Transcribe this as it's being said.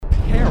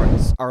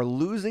are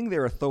losing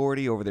their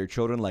authority over their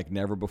children like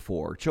never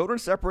before. Children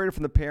separated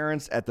from the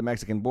parents at the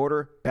Mexican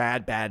border,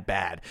 bad, bad,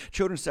 bad.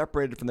 Children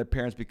separated from their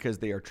parents because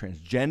they are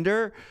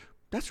transgender,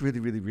 that's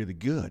really, really, really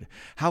good.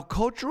 How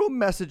cultural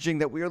messaging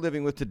that we are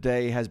living with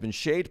today has been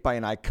shaped by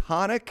an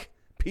iconic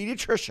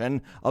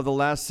pediatrician of the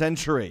last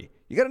century.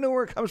 You got to know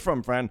where it comes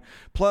from, friend.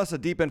 Plus, a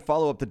deep end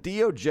follow-up. The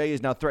DOJ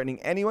is now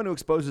threatening anyone who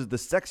exposes the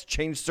sex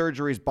change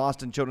surgeries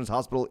Boston Children's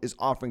Hospital is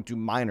offering to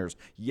minors.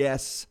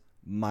 Yes,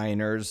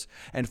 minors.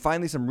 And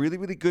finally, some really,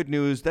 really good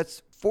news.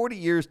 That's 40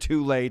 years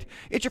too late.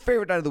 It's your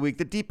favorite night of the week,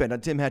 The Deep End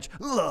on Tim Hatch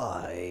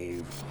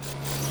Live.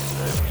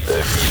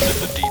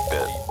 The Deep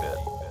End.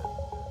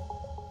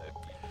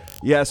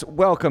 Yes,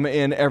 welcome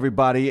in,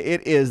 everybody.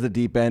 It is The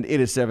Deep End. It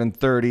is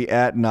 7:30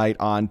 at night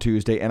on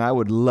Tuesday, and I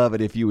would love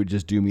it if you would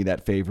just do me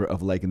that favor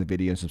of liking the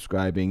video and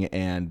subscribing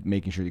and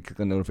making sure you click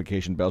the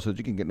notification bell so that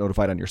you can get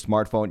notified on your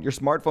smartphone. Your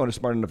smartphone is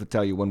smart enough to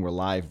tell you when we're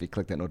live if you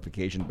click that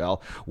notification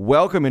bell.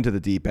 Welcome into The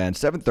Deep End,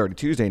 7:30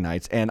 Tuesday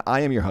nights, and I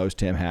am your host,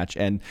 Tim Hatch,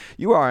 and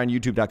you are on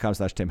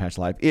youtube.com/Tim Hatch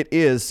Live. It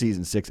is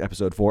Season 6,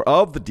 Episode 4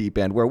 of The Deep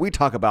End, where we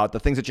talk about the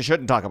things that you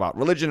shouldn't talk about,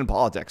 religion and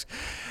politics.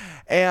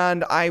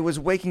 And I was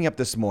waking up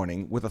this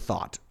morning with a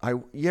thought.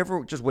 You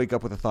ever just wake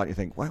up with a thought, you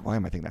think, why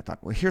am I thinking that thought?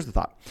 Well, here's the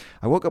thought.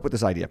 I woke up with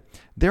this idea.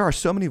 There are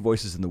so many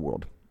voices in the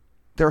world.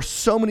 There are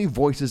so many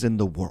voices in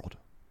the world.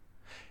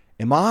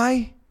 Am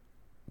I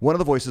one of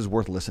the voices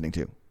worth listening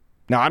to?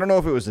 Now, I don't know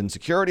if it was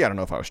insecurity. I don't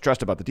know if I was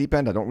stressed about The Deep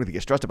End. I don't really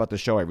get stressed about this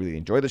show. I really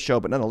enjoy the show.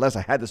 But nonetheless,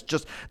 I had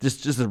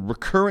this a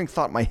recurring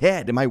thought in my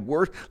head. Am I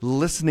worth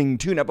listening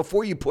to? Now,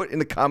 before you put in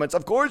the comments,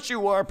 of course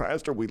you are,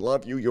 Pastor. We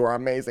love you. You are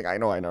amazing. I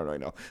know.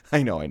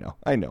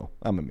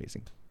 I'm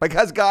amazing.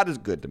 Because God is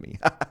good to me.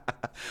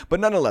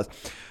 But nonetheless,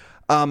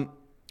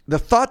 the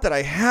thought that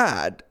I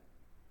had,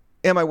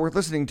 am I worth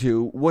listening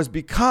to, was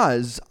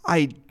because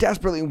I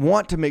desperately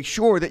want to make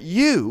sure that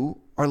you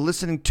are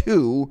listening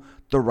to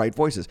the right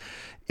voices.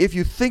 If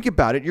you think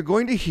about it, you're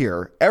going to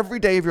hear every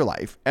day of your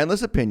life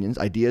endless opinions,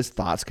 ideas,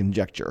 thoughts,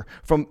 conjecture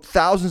from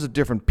thousands of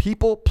different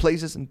people,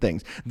 places, and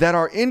things that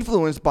are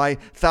influenced by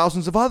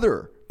thousands of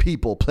other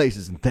people,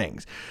 places, and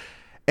things.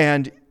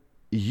 And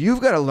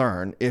you've got to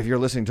learn if you're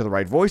listening to the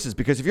right voices,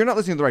 because if you're not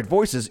listening to the right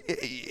voices,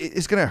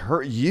 it's going to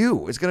hurt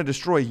you. It's going to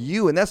destroy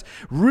you. And that's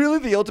really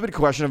the ultimate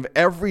question of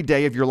every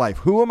day of your life.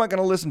 Who am I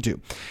going to listen to?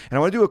 And I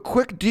want to do a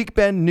quick Deep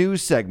End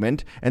news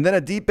segment and then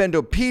a Deep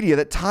Endopedia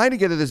that tie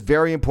together this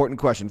very important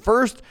question.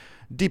 First,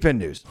 Deep End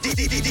news.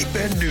 Deep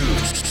End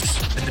news.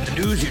 The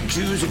news you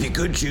choose if you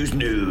could choose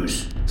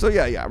news. So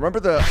yeah. Remember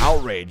the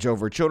outrage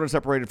over children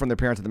separated from their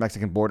parents at the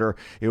Mexican border?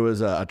 It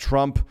was a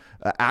Trump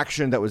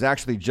action that was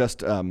actually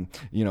just,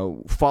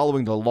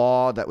 following the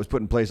law that was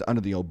put in place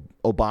under the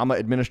Obama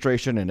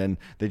administration, and then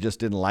they just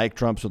didn't like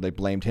Trump, so they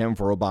blamed him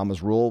for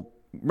Obama's rule.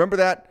 Remember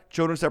that?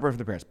 Children separated from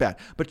their parents, bad.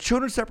 But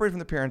children separated from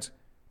their parents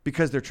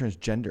because they're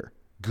transgender,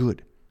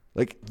 good.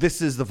 Like,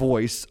 this is the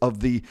voice of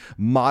the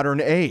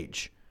modern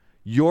age.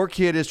 Your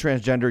kid is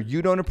transgender.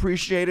 You don't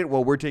appreciate it.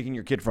 Well, we're taking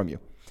your kid from you.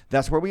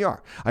 That's where we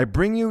are. I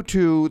bring you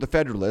to the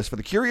Federalist for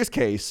the curious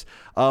case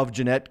of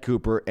Jeanette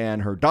Cooper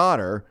and her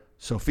daughter,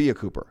 Sophia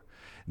Cooper.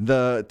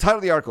 The title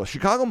of the article,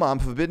 Chicago mom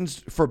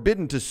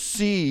forbidden to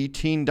see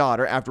teen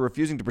daughter after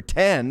refusing to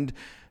pretend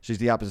she's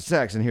the opposite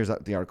sex. And here's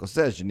what the article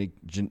says.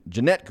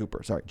 Jeanette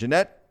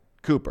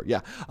Cooper, yeah.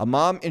 A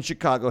mom in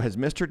Chicago has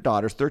missed her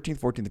daughter's 13th,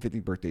 14th, and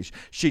 15th birthdays.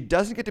 She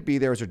doesn't get to be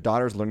there as her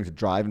daughter is learning to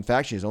drive. In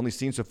fact, she has only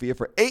seen Sophia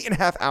for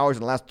 8.5 hours in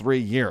the last 3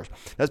 years.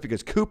 That's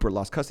because Cooper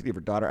lost custody of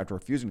her daughter after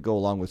refusing to go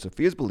along with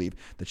Sophia's belief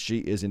that she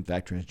is, in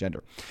fact,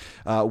 transgender.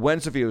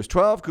 When Sophia was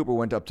 12, Cooper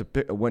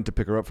went to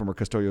pick her up from her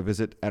custodial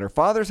visit at her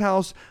father's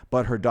house,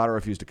 but her daughter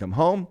refused to come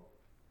home.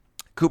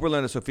 Cooper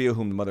learned that Sophia,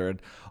 whom the mother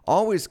had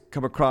always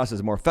come across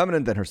as more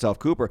feminine than herself,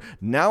 Cooper,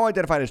 now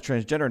identified as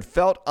transgender and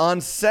felt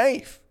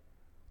unsafe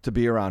to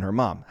be around her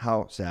mom.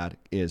 How sad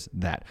is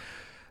that?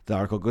 The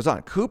article goes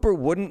on. Cooper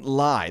wouldn't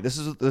lie. This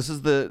is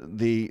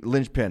the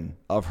linchpin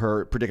of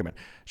her predicament.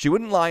 She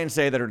wouldn't lie and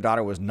say that her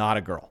daughter was not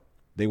a girl.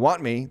 They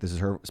want me, this is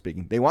her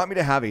speaking, they want me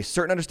to have a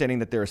certain understanding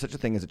that there is such a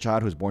thing as a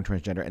child who is born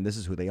transgender, and this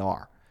is who they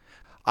are.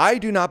 I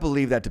do not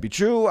believe that to be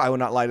true. I will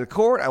not lie to the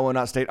court. I will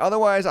not state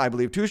otherwise. I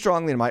believe too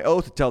strongly in my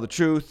oath to tell the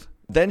truth.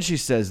 Then she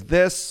says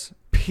this: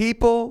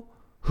 people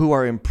who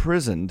are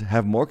imprisoned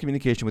have more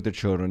communication with their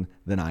children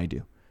than I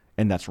do.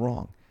 And that's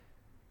wrong.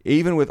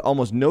 Even with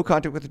almost no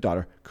contact with her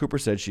daughter, Cooper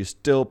said she is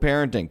still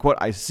parenting. Quote,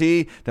 I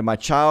see that my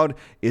child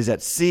is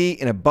at sea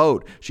in a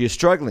boat. She is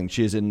struggling.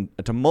 She is in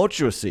a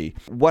tumultuous sea.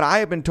 What I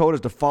have been told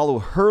is to follow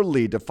her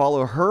lead, to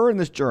follow her in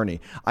this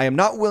journey. I am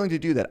not willing to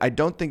do that. I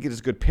don't think it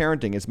is good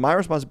parenting. It's my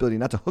responsibility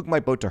not to hook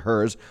my boat to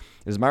hers.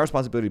 It is my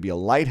responsibility to be a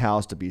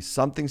lighthouse, to be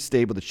something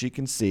stable that she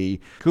can see.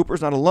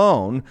 Cooper's not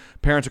alone.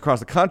 Parents across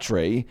the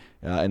country,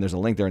 and there's a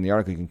link there in the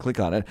article, you can click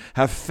on it,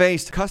 have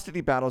faced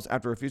custody battles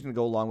after refusing to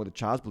go along with a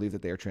child's belief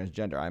that they are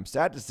transgender. I'm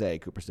sad to say,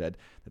 Cooper said,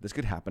 that this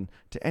could happen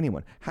to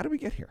anyone. How do we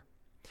get here?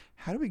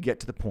 How do we get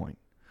to the point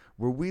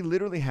where we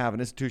literally have an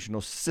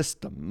institutional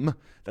system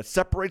that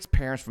separates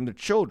parents from their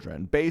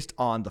children based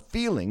on the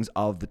feelings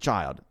of the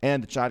child?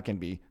 And the child can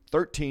be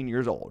 13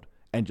 years old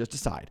and just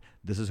decide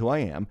this is who I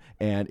am.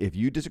 And if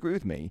you disagree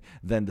with me,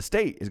 then the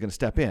state is going to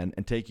step in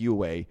and take you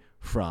away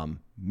from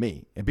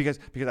me. And because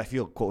I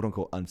feel quote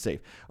unquote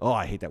unsafe. Oh,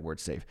 I hate that word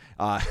safe.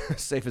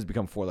 Safe has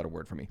become a 4-letter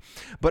word for me.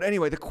 But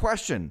anyway, the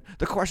question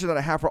that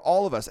I have for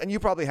all of us, and you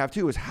probably have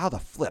too, is how the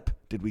flip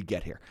did we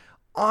get here?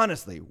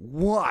 Honestly,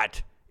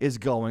 what is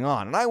going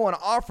on? And I want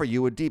to offer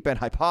you a deep end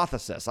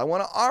hypothesis. I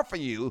want to offer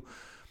you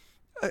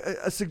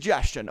a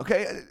suggestion,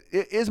 okay?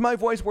 Is my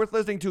voice worth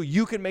listening to?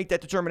 You can make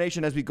that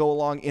determination as we go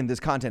along in this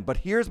content. But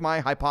here's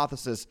my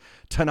hypothesis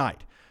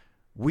tonight.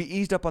 We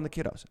eased up on the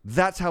kiddos.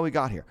 That's how we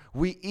got here.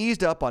 We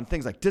eased up on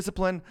things like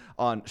discipline,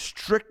 on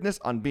strictness,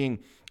 on being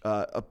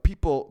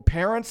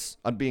parents,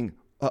 on being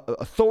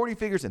authority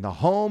figures in the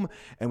home,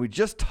 and we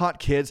just taught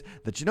kids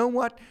that, you know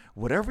what,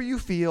 whatever you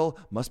feel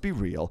must be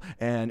real,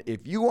 and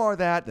if you are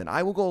that, then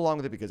I will go along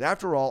with it, because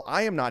after all,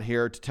 I am not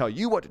here to tell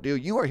you what to do.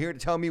 You are here to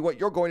tell me what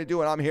you're going to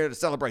do, and I'm here to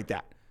celebrate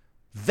that.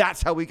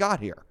 That's how we got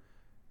here.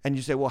 And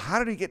you say, well, how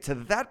did he get to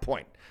that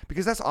point?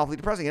 Because that's awfully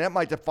depressing. And that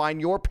might define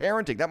your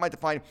parenting. That might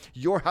define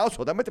your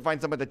household. That might define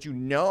someone that you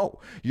know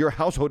your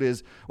household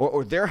is,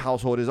 or their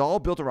household is all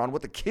built around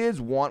what the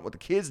kids want, what the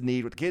kids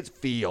need, what the kids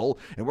feel.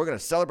 And we're going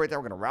to celebrate that.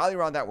 We're going to rally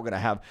around that. We're going to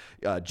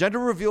have gender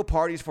reveal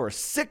parties for a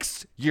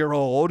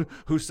 6-year-old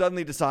who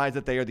suddenly decides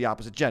that they are the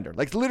opposite gender.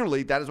 Like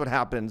literally, that is what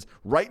happens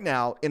right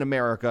now in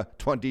America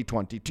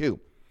 2022.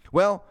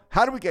 Well,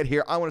 how do we get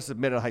here? I want to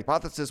submit a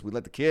hypothesis. We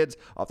let the kids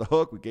off the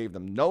hook. We gave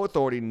them no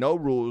authority, no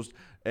rules,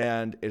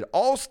 and it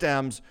all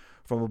stems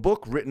from a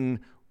book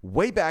written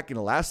way back in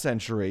the last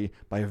century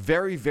by a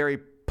very, very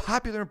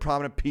popular and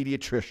prominent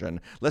pediatrician.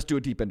 Let's do a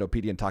deep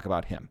endopedia and talk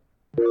about him.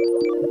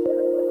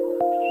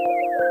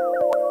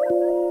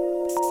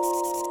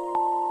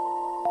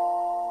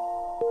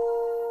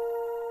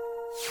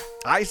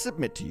 I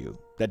submit to you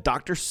that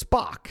Dr.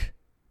 Spock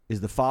is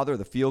the father of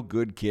the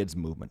feel-good kids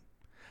movement.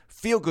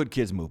 Feel-good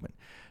kids movement.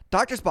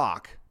 Dr.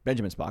 Spock,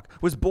 Benjamin Spock,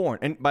 was born,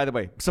 and by the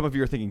way, some of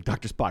you are thinking,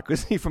 Dr. Spock,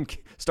 was he from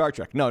Star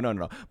Trek?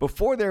 No.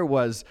 Before there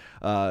was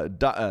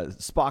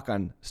Spock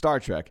on Star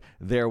Trek,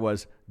 there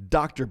was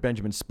Dr.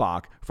 Benjamin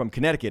Spock from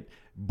Connecticut,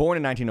 born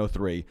in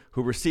 1903,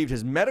 who received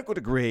his medical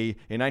degree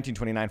in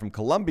 1929 from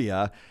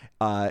Columbia,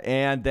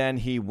 and then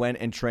he went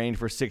and trained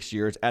for 6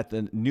 years at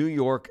the New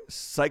York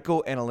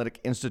Psychoanalytic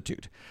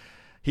Institute.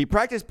 He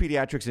practiced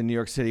pediatrics in New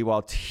York City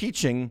while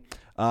teaching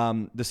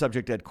the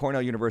subject at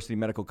Cornell University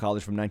Medical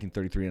College from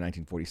 1933 to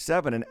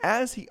 1947. And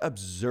as he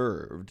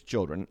observed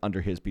children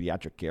under his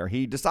pediatric care,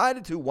 he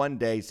decided to one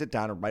day sit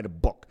down and write a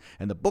book.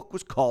 And the book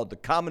was called The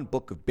Common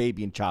Book of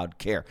Baby and Child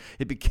Care.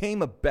 It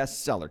became a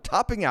bestseller,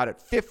 topping out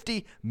at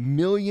 50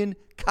 million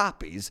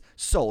copies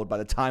sold by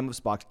the time of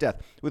Spock's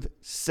death, with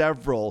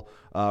several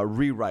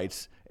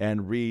rewrites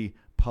and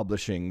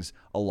republishings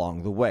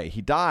along the way.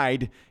 He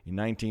died in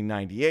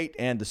 1998,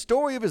 and the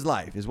story of his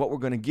life is what we're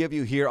going to give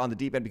you here on the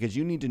Deep End, because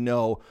you need to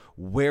know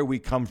where we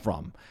come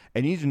from,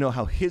 and you need to know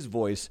how his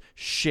voice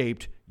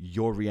shaped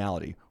your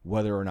reality,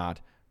 whether or not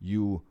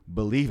you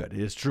believe it. It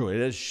is true. It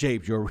has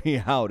shaped your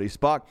reality.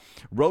 Spock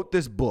wrote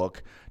this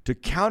book to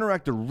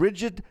counteract the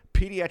rigid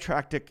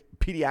pediatric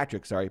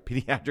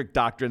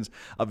doctrines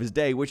of his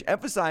day, which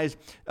emphasized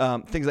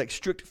things like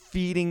strict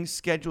feeding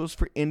schedules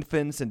for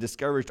infants and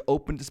discouraged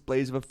open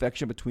displays of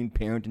affection between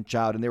parent and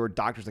child. And there were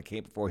doctors that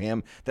came before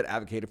him that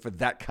advocated for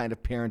that kind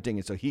of parenting.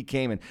 And so he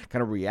came and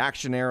kind of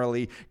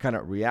reactionarily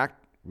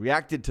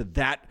reacted to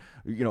that,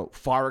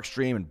 far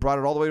extreme, and brought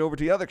it all the way over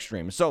to the other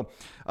extreme. So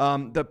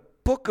the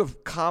book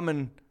of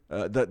common,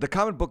 the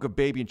Common Book of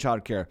Baby and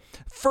Child Care,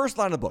 first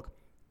line of the book,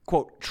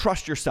 quote,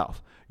 trust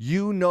yourself.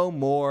 You know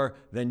more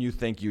than you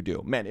think you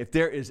do. Man, if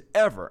there is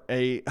ever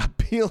a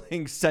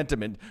appealing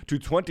sentiment to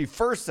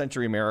 21st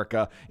century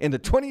America in the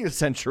 20th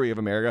century of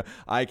America,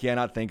 I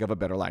cannot think of a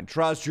better line.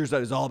 Trust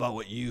yourself is all about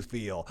what you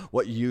feel,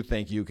 what you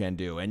think you can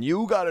do. And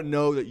you got to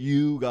know that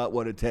you got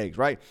what it takes,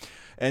 right?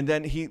 And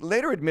then he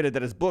later admitted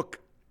that his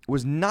book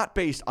was not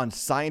based on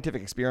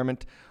scientific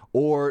experiment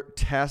or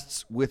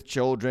tests with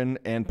children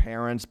and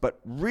parents,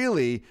 but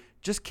really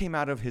just came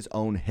out of his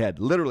own head.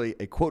 Literally,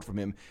 a quote from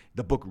him,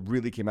 the book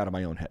really came out of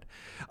my own head.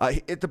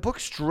 The book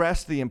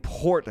stressed the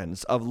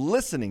importance of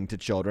listening to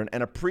children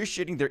and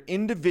appreciating their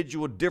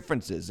individual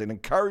differences, and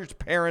encouraged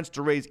parents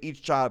to raise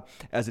each child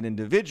as an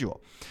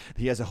individual.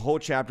 He has a whole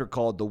chapter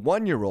called The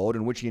 1-Year-Old,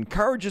 in which he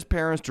encourages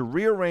parents to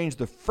rearrange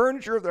the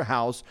furniture of their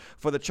house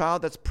for the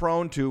child that's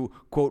prone to,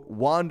 quote,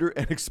 wander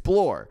and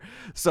explore.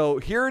 So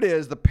here it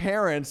is, the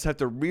parents have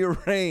to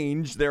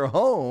rearrange their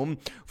home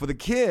for the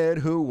kid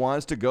who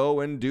wants to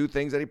go and do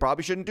things that he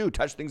probably shouldn't do,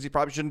 touch things he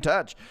probably shouldn't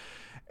touch.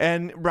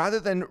 And rather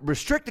than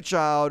restrict the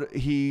child,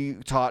 he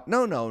taught,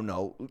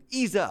 no,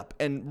 ease up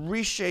and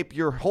reshape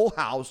your whole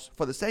house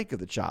for the sake of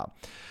the child.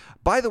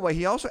 By the way,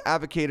 he also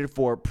advocated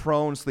for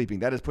prone sleeping.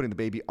 That is putting the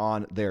baby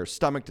on their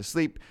stomach to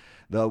sleep.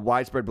 The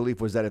widespread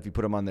belief was that if you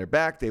put them on their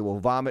back, they will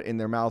vomit in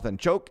their mouth and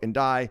choke and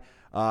die.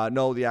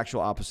 No, the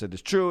actual opposite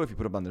is true. If you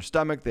put them on their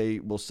stomach, they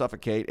will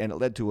suffocate. And it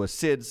led to a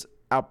SIDS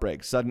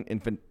outbreak, sudden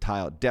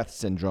infantile death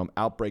syndrome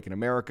outbreak in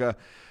America.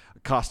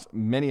 Cost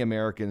many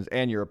Americans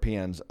and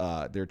Europeans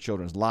their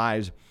children's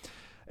lives.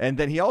 And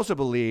then he also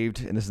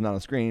believed, and this is not on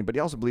the screen, but he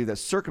also believed that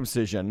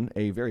circumcision,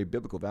 a very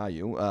biblical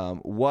value,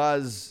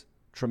 was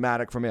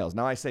traumatic for males.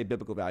 Now, I say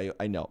biblical value.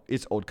 I know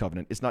it's Old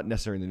Covenant. It's not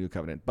necessarily the New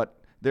Covenant. But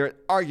there are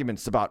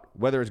arguments about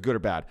whether it's good or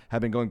bad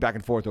have been going back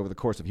and forth over the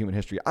course of human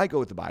history. I go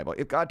with the Bible.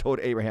 If God told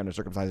Abraham to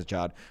circumcise his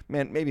child,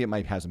 man, maybe it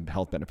might have some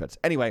health benefits.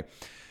 Anyway,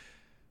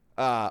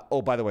 by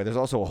the way, there's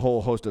also a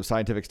whole host of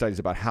scientific studies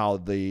about how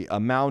the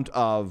amount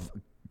of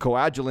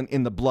coagulant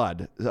in the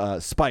blood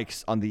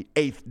spikes on the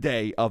 8th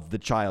day of the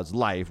child's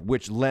life,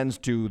 which lends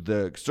to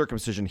the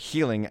circumcision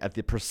healing at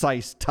the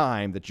precise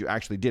time that you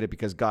actually did it,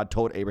 because God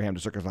told Abraham to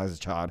circumcise his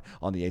child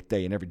on the 8th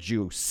day, and every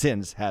Jew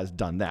since has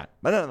done that.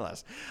 But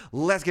nonetheless,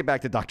 let's get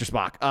back to Dr.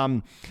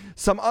 Spock.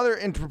 Some other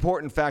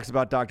important facts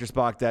about Dr.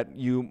 Spock that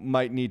you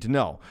might need to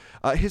know.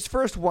 His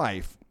first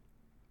wife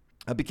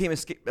became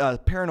a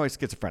paranoid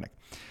schizophrenic.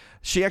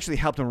 She actually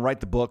helped him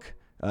write the book.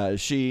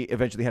 She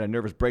eventually had a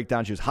nervous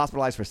breakdown. She was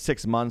hospitalized for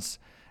 6 months,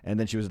 and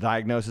then she was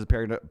diagnosed as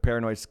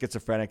paranoid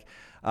schizophrenic.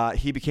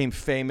 He became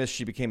famous.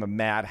 She became a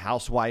mad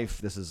housewife.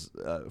 This is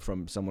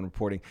from someone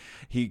reporting.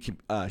 She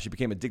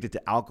became addicted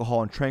to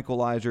alcohol and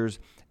tranquilizers,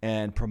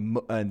 and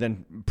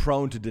then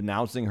prone to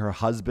denouncing her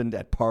husband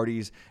at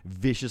parties,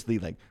 viciously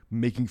like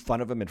making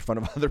fun of him in front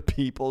of other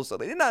people. So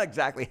they did not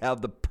exactly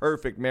have the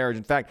perfect marriage.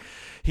 In fact,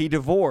 he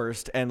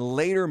divorced and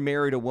later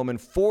married a woman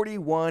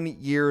 41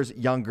 years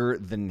younger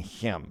than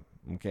him.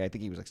 Okay, I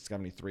think he was like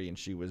 73 and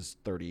she was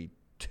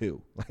 32,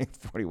 like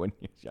 41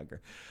 years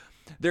younger.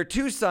 Their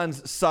 2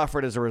 sons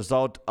suffered as a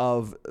result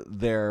of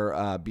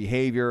their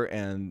behavior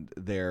and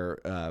their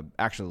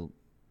actual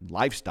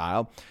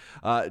lifestyle.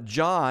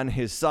 John,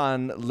 his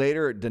son,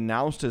 later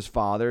denounced his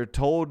father,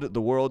 told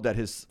the world that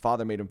his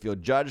father made him feel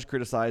judged,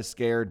 criticized,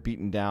 scared,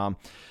 beaten down.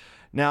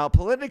 Now,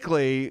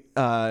 politically,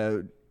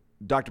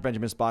 Dr.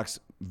 Benjamin Spock's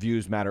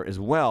views matter as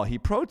well. He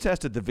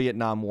protested the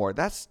Vietnam War.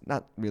 That's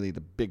not really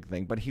the big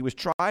thing, but he was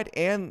tried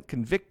and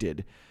convicted,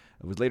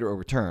 it was later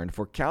overturned,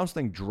 for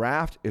counseling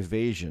draft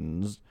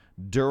evasions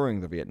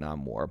during the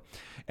Vietnam War.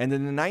 And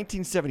then in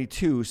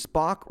 1972,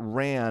 Spock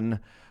ran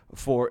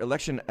for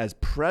election as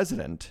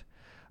president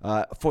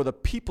for the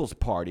People's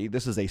Party.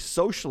 This is a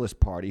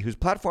socialist party whose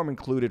platform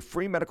included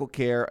free medical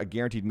care, a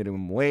guaranteed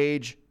minimum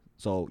wage.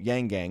 So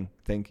Yang Gang,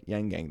 think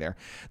Yang Gang there.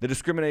 The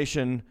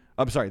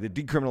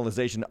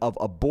decriminalization of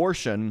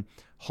abortion,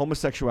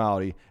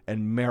 homosexuality,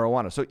 and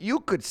marijuana. So you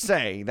could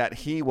say that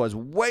he was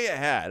way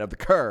ahead of the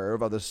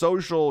curve of the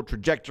social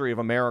trajectory of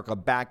America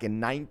back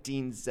in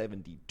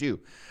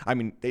 1972. I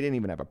mean, they didn't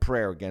even have a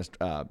prayer against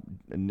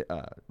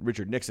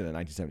Richard Nixon in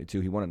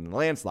 1972. He won in a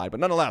landslide, but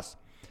nonetheless,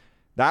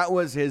 that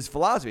was his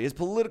philosophy, his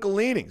political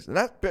leanings. And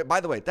that, by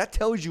the way, that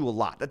tells you a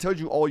lot. That tells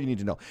you all you need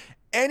to know.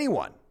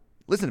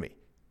 Listen to me,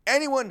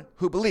 anyone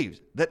who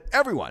believes that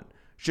everyone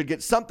should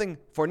get something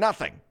for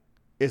nothing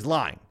is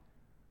lying.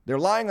 They're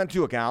lying on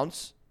 2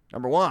 accounts.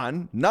 Number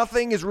 1,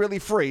 nothing is really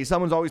free.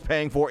 Someone's always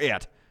paying for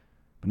it.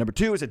 But number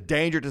 2, it's a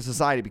danger to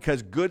society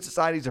because good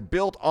societies are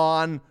built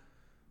on,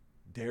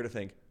 dare to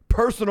think,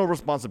 personal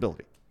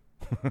responsibility.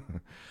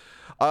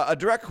 A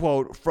direct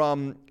quote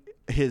from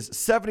his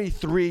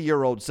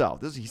 73-year-old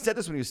self. He said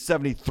this when he was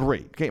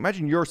 73. Okay,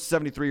 imagine your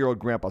 73-year-old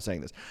grandpa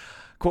saying this.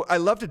 Quote, "I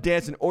love to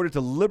dance in order to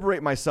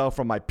liberate myself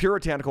from my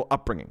puritanical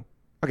upbringing."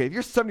 Okay, if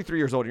you're 73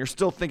 years old and you're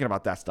still thinking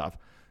about that stuff,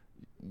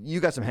 you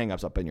got some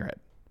hang-ups up in your head.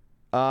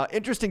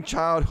 Interesting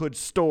childhood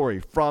story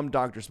from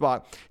Dr.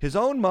 Spock. His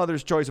own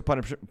mother's choice of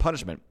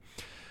punishment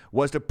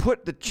was to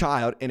put the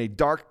child in a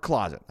dark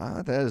closet.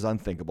 That is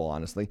unthinkable,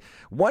 honestly.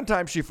 One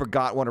time she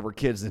forgot one of her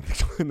kids in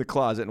the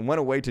closet and went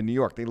away to New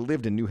York. They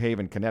lived in New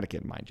Haven,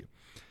 Connecticut, mind you.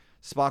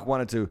 Spock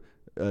wanted to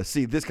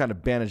see this kind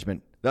of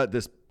punishment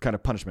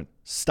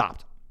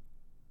stopped.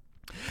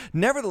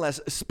 Nevertheless,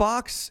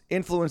 Spock's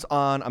influence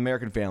on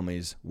American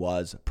families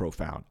was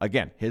profound.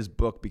 Again, his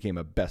book became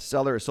a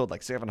bestseller. It sold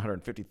like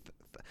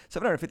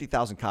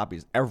 750,000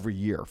 copies every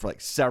year for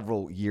like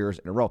several years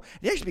in a row.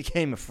 He actually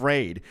became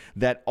afraid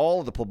that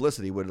all of the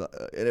publicity would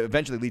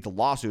eventually lead to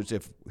lawsuits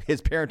if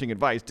his parenting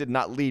advice did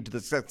not lead to the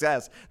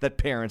success that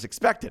parents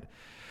expected.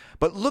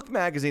 But Look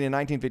magazine in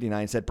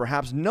 1959 said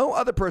perhaps no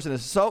other person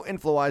has so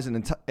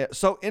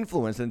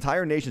influenced an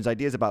entire nation's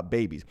ideas about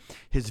babies.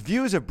 His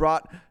views have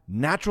brought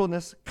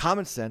naturalness,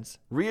 common sense,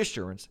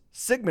 reassurance,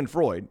 Sigmund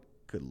Freud,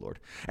 good Lord,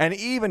 and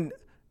even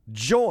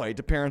joy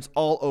to parents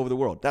all over the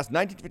world. That's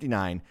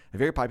 1959, a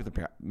very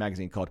popular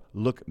magazine called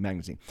Look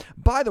magazine.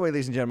 By the way,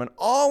 ladies and gentlemen,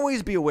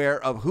 always be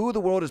aware of who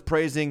the world is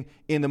praising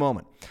in the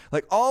moment.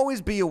 Like, always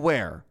be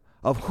aware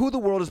of who the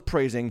world is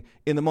praising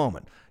in the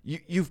moment.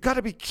 You've got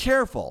to be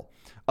careful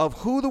of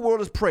who the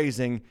world is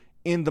praising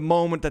in the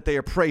moment that they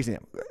are praising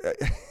him.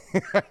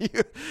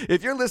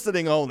 If you're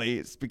listening only,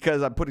 it's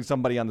because I'm putting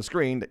somebody on the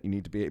screen that you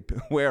need to be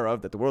aware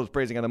of, that the world is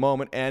praising in the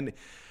moment, and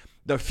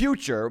the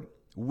future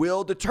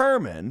will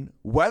determine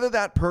whether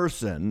that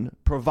person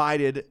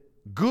provided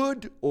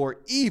good or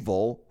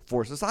evil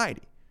for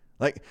society.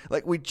 Like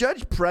we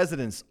judge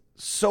presidents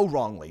so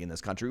wrongly in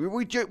this country.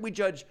 We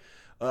judge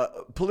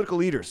political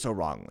leaders so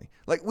wrongly.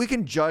 Like, we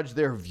can judge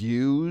their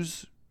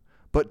views,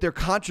 but their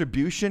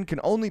contribution can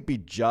only be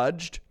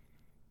judged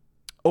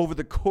over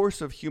the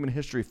course of human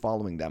history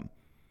following them.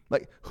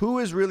 Like, who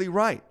is really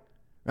right?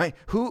 Right?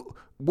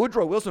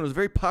 Woodrow Wilson was a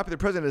very popular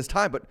president at his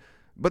time,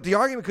 but the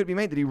argument could be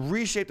made that he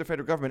reshaped the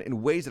federal government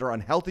in ways that are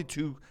unhealthy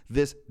to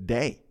this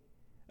day.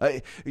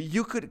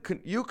 You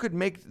could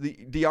make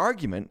the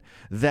argument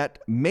that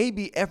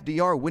maybe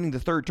FDR winning the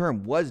third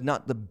term was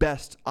not the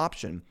best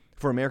option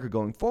for America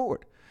going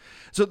forward.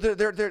 So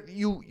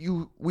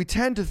we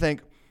tend to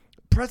think,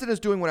 president's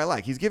doing what I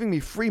like. He's giving me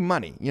free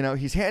money.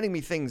 He's handing me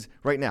things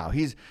right now.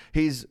 He's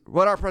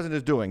what our president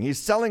is doing. He's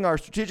selling our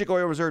strategic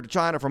oil reserve to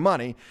China for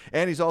money,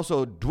 and he's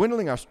also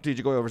dwindling our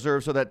strategic oil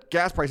reserve so that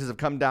gas prices have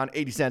come down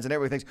 80 cents, and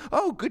everybody thinks,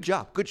 oh, good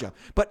job.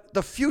 But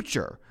the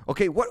future,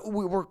 okay,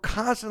 we're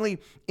constantly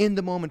in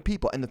the moment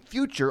people, and the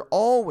future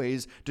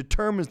always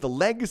determines the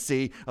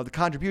legacy of the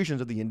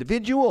contributions of the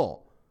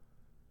individual.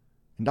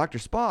 And Dr.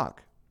 Spock,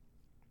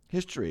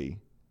 history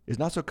is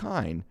not so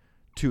kind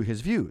to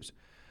his views.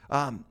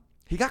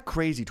 He got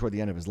crazy toward the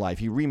end of his life.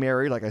 He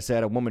remarried, like I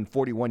said, a woman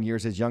 41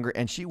 years his younger,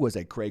 and she was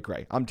a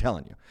cray-cray. I'm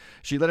telling you.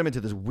 She led him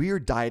into this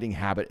weird dieting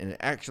habit, and it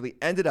actually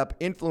ended up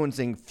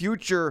influencing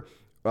future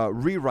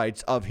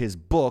rewrites of his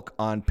book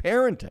on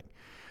parenting.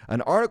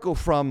 An article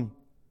from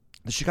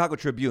the Chicago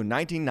Tribune,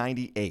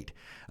 1998,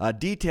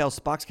 details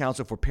Spock's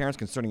counsel for parents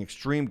concerning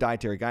extreme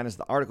dietary guidance.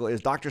 The article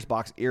is Dr.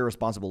 Spock's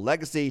Irresponsible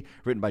Legacy,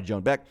 written by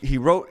Joan Beck. He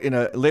wrote in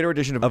a later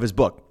edition of his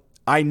book,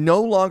 I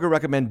no longer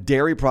recommend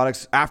dairy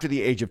products after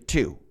the age of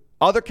 2.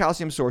 Other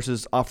calcium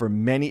sources offer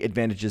many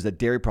advantages that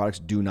dairy products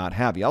do not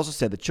have. He also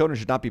said that children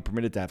should not be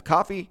permitted to have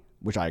coffee,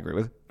 which I agree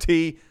with,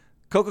 tea,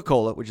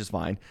 Coca-Cola, which is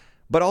fine,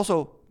 but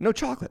also no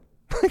chocolate.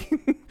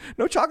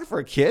 No chocolate for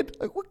a kid?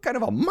 Like, what kind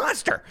of a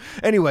monster?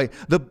 Anyway,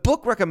 the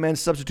book recommends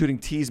substituting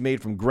teas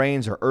made from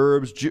grains or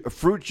herbs,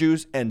 fruit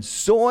juice, and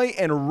soy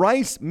and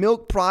rice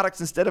milk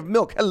products instead of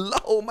milk.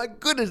 Hello, my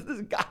goodness,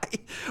 this guy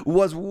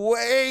was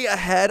way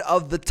ahead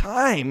of the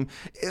time.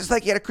 It's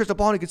like he had a crystal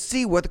ball and he could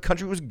see where the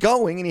country was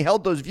going, and he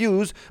held those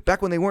views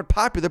back when they weren't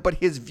popular, but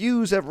his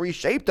views have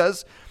reshaped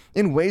us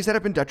in ways that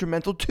have been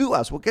detrimental to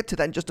us. We'll get to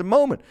that in just a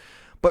moment.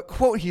 But,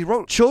 quote, he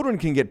wrote, children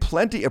can get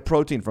plenty of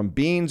protein from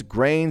beans,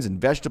 grains, and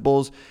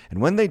vegetables,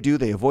 and when they do,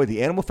 they avoid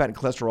the animal fat and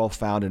cholesterol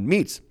found in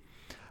meats.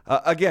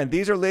 Again,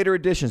 these are later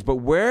additions, but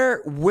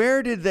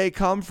where did they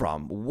come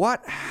from?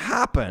 What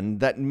happened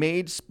that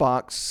made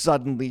Spock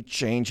suddenly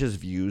change his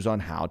views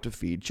on how to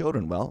feed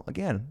children? Well,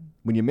 again,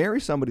 when you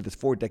marry somebody that's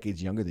 4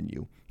 decades younger than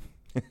you,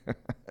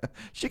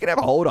 she can have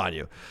a hold on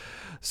you.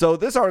 So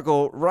this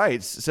article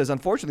says,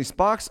 unfortunately,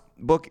 Spock's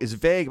book is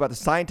vague about the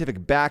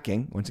scientific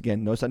backing. Once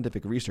again, no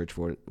scientific research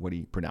for what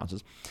he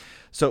pronounces.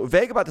 So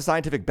vague about the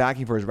scientific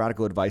backing for his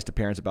radical advice to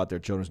parents about their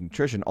children's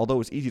nutrition, although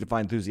it's easy to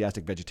find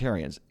enthusiastic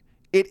vegetarians.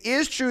 It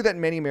is true that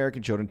many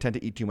American children tend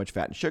to eat too much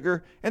fat and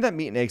sugar, and that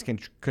meat and eggs can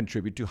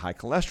contribute to high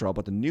cholesterol.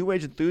 But the New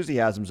Age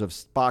enthusiasms of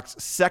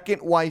Spock's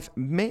second wife,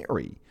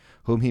 Mary,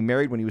 whom he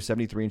married when he was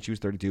 73 and she was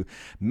 32,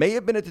 may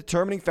have been a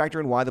determining factor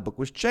in why the book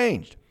was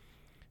changed.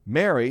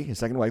 Mary, his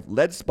second wife,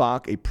 led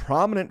Spock, a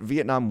prominent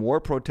Vietnam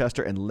War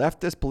protester and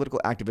leftist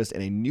political activist,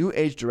 in a New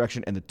Age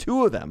direction, and the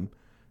two of them,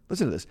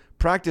 listen to this,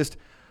 practiced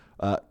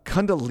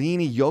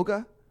Kundalini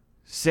yoga,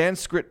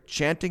 Sanskrit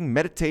chanting,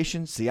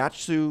 meditation,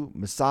 shiatsu,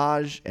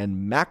 massage,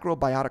 and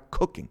macrobiotic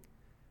cooking.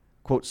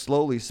 Quote,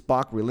 slowly,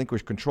 Spock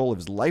relinquished control of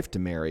his life to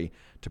Mary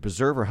to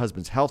preserve her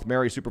husband's health.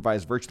 Mary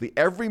supervised virtually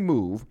every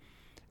move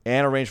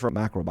and arranged for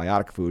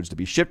macrobiotic foods to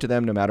be shipped to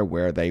them no matter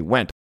where they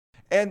went.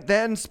 And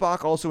then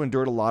Spock also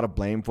endured a lot of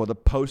blame for the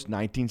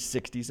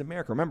post-1960s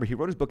America. Remember, he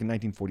wrote his book in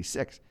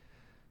 1946.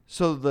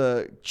 So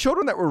the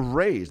children that were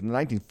raised in the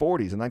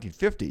 1940s and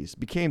 1950s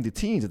became the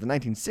teens of the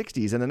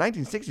 1960s, and the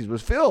 1960s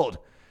was filled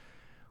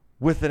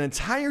with an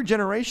entire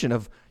generation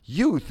of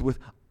youth with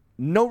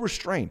no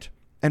restraint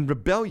and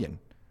rebellion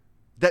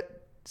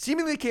that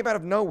seemingly came out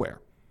of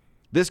nowhere.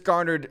 This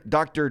garnered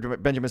Dr.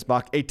 Benjamin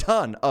Spock a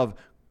ton of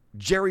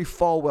Jerry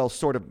Falwell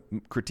sort of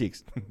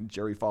critiques.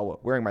 Jerry Falwell,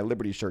 wearing my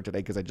Liberty shirt today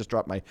because I just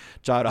dropped my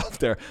child off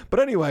there. But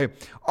anyway,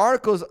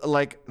 articles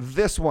like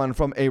this one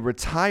from a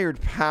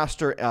retired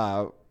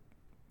pastor,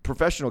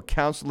 professional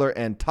counselor,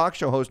 and talk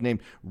show host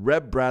named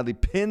Reb Bradley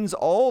pins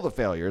all the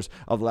failures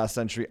of the last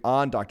century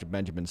on Dr.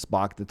 Benjamin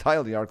Spock. The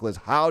title of the article is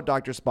How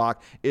Dr. Spock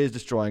is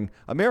Destroying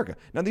America.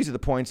 Now, these are the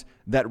points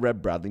that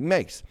Reb Bradley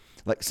makes.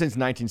 Like, since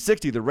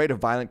 1960, the rate of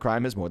violent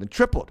crime has more than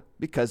tripled.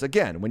 Because,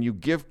 again, when you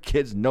give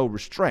kids no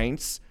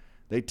restraints,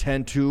 they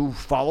tend to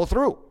follow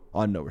through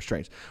on no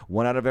restraints.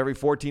 1 out of every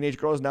 4 teenage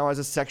girls now has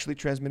a sexually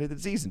transmitted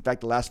disease. In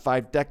fact, the last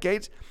 5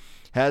 decades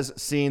has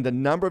seen the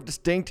number of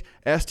distinct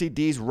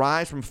STDs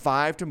rise from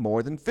 5 to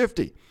more than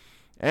 50.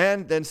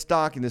 And then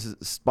Spock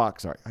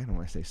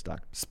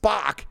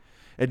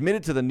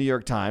admitted to the New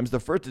York Times the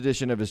first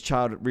edition of his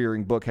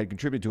child-rearing book had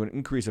contributed to an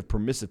increase of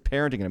permissive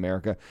parenting in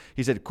America.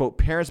 He said, quote,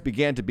 parents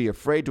began to be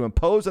afraid to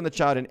impose on the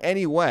child in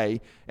any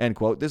way, end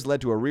quote. This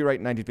led to a rewrite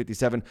in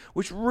 1957,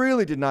 which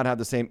really did not have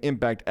the same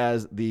impact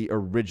as the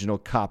original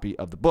copy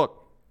of the book.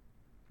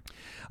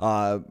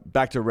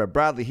 Back to Reb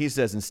Bradley, he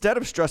says, instead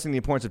of stressing the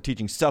importance of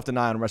teaching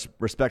self-denial and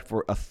respect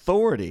for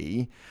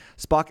authority,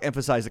 Spock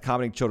emphasized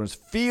accommodating children's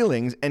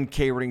feelings and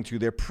catering to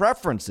their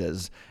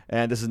preferences.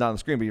 And this is not on the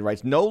screen, but he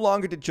writes, no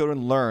longer did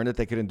children learn that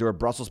they could endure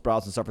Brussels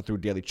sprouts and suffer through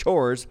daily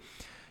chores.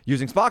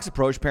 Using Spock's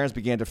approach, parents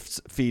began to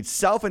feed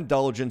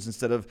self-indulgence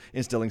instead of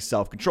instilling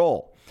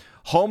self-control.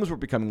 Homes were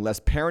becoming less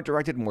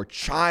parent-directed and more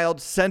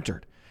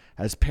child-centered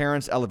as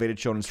parents elevated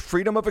children's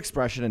freedom of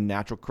expression and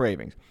natural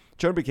cravings.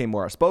 Children became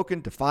more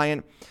outspoken,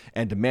 defiant,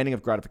 and demanding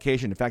of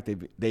gratification. In fact,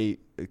 they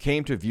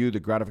came to view the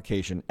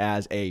gratification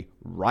as a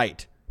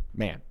right.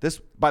 Man,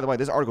 by the way,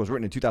 this article was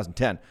written in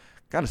 2010.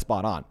 Kind of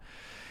spot on.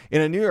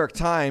 In a New York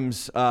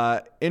Times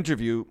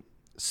interview,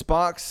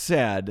 Spock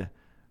said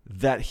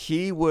that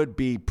he would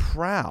be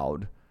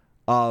proud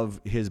of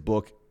his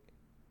book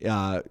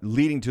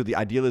leading to the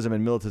idealism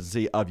and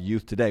militancy of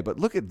youth today. But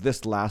look at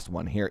this last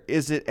one here.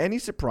 Is it any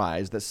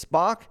surprise that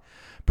Spock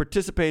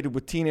participated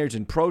with teenagers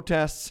in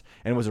protests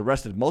and was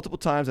arrested multiple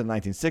times in the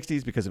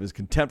 1960s because of his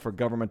contempt for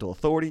governmental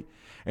authority?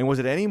 And was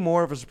it any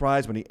more of a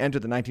surprise when he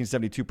entered the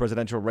 1972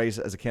 presidential race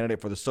as a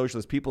candidate for the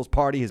Socialist People's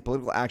Party? His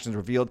political actions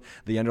revealed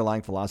the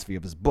underlying philosophy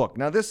of his book.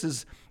 Now, this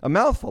is a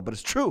mouthful, but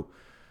it's true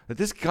that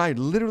this guy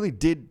literally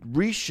did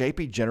reshape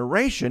a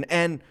generation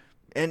and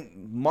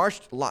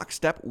marched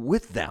lockstep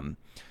with them.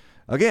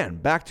 Again,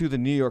 back to the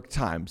New York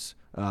Times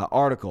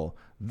article.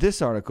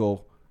 This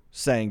article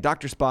saying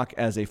Dr. Spock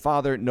as a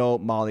father, no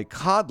Molly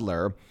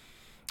Coddler.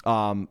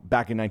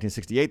 Back in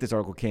 1968, this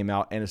article came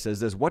out, and it says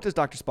this: what does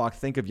Dr. Spock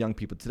think of young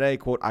people today?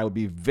 Quote, I would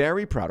be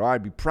very proud, or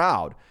I'd be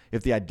proud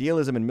if the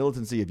idealism and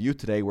militancy of youth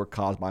today were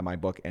caused by my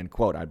book, end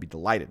quote. I'd be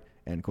delighted,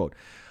 end quote.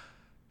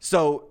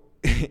 So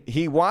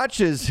he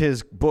watches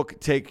his book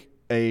take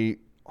a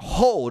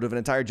hold of an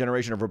entire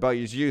generation of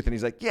rebellious youth, and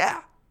he's like,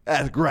 yeah,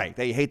 that's great.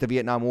 They hate the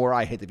Vietnam War.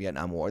 I hate the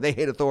Vietnam War. They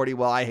hate authority.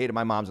 Well, I hated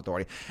my mom's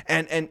authority.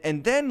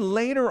 And then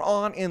later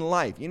on in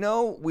life,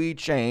 we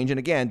change. And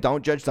again,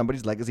 don't judge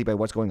somebody's legacy by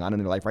what's going on in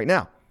their life right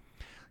now.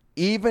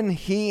 Even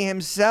he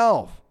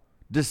himself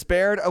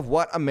despaired of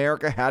what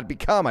America had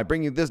become. I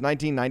bring you this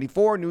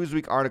 1994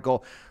 Newsweek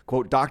article,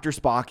 quote, Dr.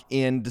 Spock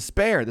in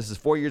despair. This is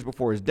 4 years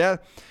before his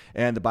death.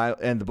 And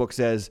the book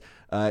says,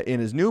 in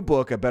his new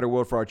book, A Better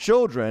World for Our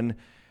Children,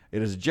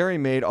 it is a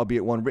Jerry-made,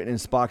 albeit one written in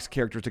Spock's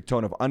characteristic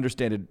tone of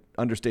understated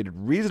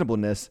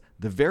reasonableness.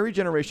 The very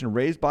generation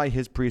raised by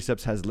his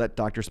precepts has let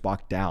Dr.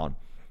 Spock down.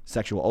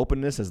 Sexual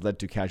openness has led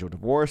to casual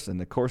divorce and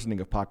the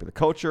coarsening of popular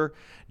culture.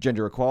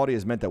 Gender equality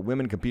has meant that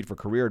women compete for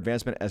career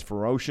advancement as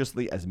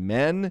ferociously as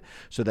men,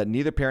 so that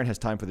neither parent has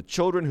time for the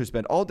children who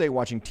spend all day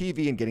watching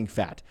TV and getting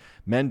fat.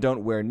 Men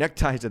don't wear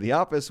neckties to the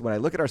office. When I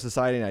look at our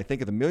society and I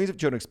think of the millions of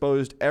children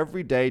exposed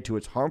every day to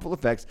its harmful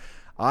effects,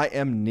 I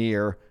am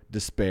near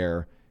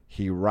despair,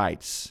 he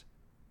writes.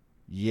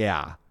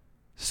 Yeah.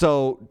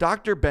 So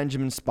Dr.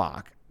 Benjamin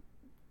Spock,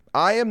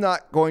 I am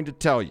not going to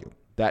tell you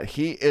that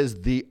he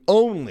is the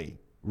only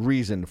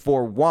reason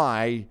for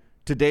why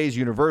today's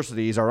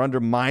universities are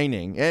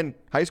undermining, and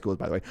high schools,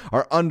 by the way,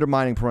 are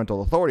undermining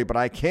parental authority, but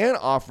I can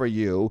offer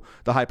you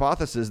the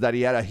hypothesis that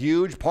he had a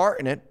huge part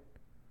in it.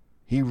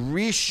 He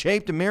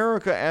reshaped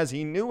America as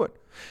he knew it.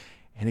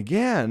 And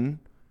again,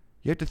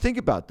 you have to think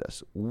about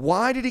this.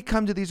 Why did he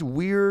come to these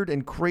weird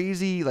and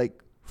crazy,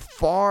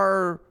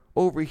 far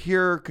over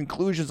here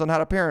conclusions on how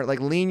to parent, like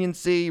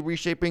leniency,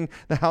 reshaping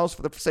the house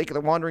for the sake of the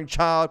wandering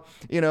child,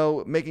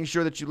 making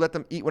sure that you let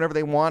them eat whenever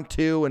they want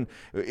to, and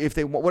if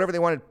they whatever they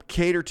want to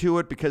cater to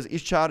it, because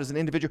each child is an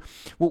individual.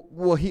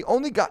 Well, he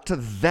only got to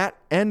that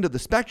end of the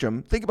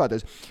spectrum. Think about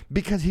this,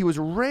 because he was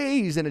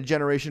raised in a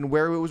generation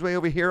where it was way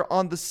over here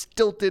on the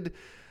stilted,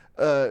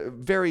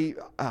 very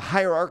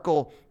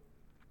hierarchical,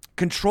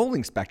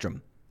 controlling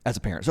spectrum as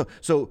a parent.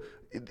 So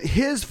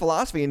his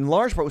philosophy in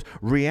large part was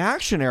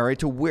reactionary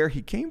to where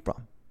he came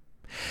from.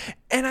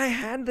 And I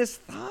had this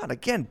thought,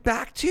 again,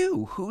 back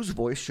to whose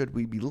voice should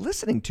we be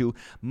listening to?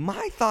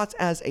 My thoughts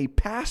as a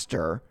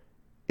pastor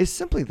is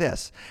simply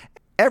this.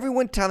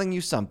 Everyone telling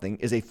you something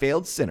is a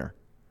failed sinner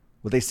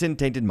with a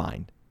sin-tainted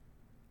mind,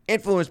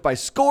 influenced by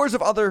scores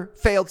of other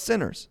failed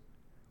sinners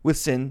with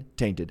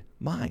sin-tainted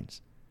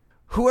minds.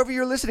 Whoever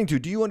you're listening to,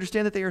 do you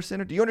understand that they are a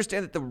sinner? Do you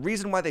understand that the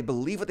reason why they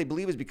believe what they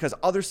believe is because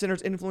other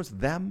sinners influence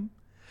them?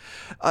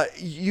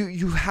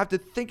 You have to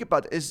think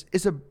about it.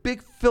 It's a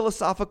big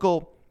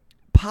philosophical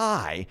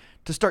pie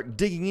to start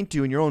digging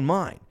into in your own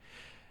mind.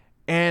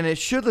 And it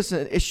should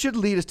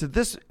lead us to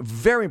this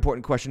very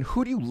important question.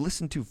 Who do you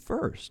listen to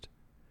first?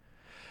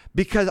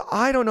 Because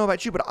I don't know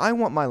about you, but I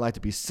want my life to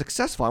be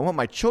successful. I want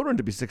my children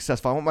to be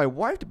successful. I want my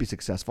wife to be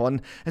successful.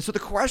 And so the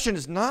question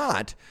is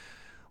not,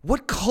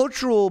 what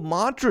cultural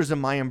mantras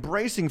am I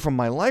embracing from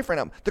my life right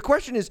now? The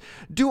question is,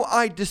 do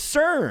I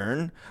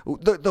discern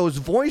those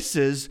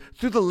voices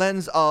through the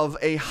lens of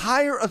a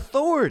higher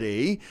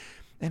authority?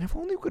 And if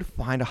only we could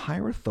find a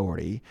higher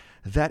authority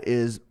that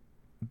is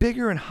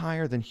bigger and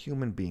higher than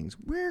human beings.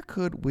 Where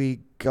could we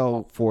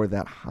go for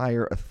that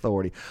higher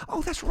authority?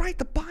 Oh, that's right,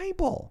 the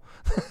Bible.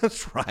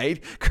 That's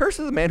right. Cursed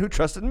is the man who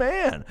trusted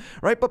man,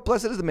 right? But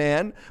blessed is the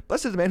man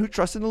who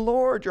trusts in the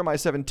Lord, Jeremiah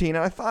 17.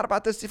 And I thought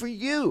about this for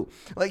you.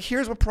 Like,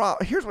 here's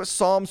what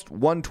Psalms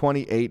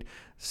 128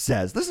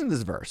 says. Listen to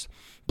this verse.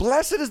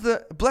 Blessed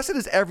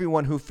is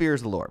everyone who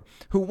fears the Lord,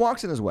 who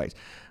walks in his ways.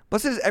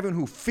 Blessed is everyone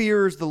who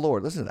fears the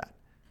Lord. Listen to that.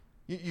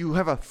 You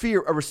have a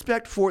fear, a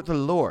respect for the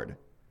Lord,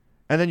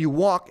 and then you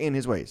walk in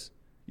his ways.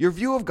 Your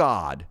view of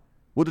God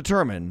will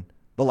determine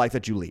the life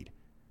that you lead.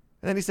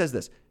 And then he says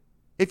this.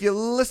 If you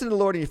listen to the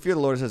Lord and you fear the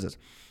Lord, it says this.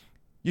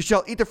 You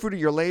shall eat the fruit of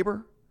your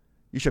labor.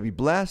 You shall be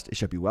blessed. It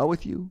shall be well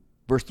with you.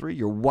 Verse 3,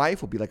 your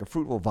wife will be like a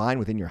fruitful vine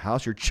within your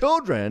house. Your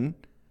children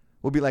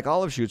will be like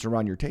olive shoots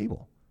around your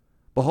table.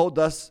 Behold,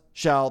 thus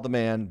shall the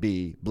man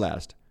be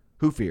blessed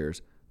who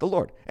fears the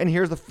Lord. And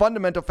here's the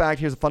fundamental fact.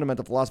 Here's the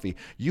fundamental philosophy.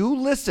 You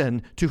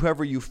listen to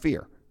whoever you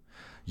fear.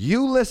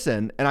 You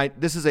listen, and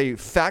this is a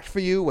fact for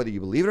you, whether you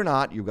believe it or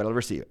not, you've got to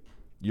receive it.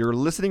 You're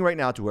listening right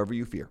now to whoever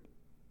you fear.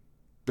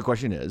 The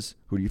question is,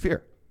 who do you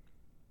fear?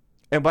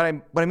 And what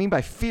I mean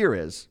by fear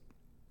is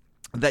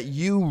that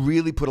you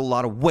really put a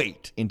lot of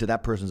weight into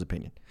that person's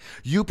opinion.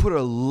 You put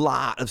a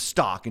lot of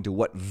stock into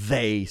what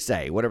they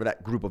say, whatever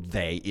that group of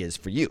they is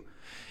for you.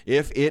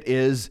 If it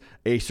is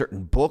a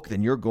certain book,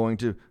 then you're going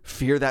to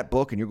fear that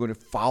book and you're going to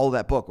follow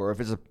that book. Or if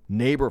it's a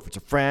neighbor, if it's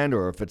a friend,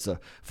 or if it's a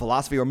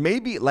philosophy, or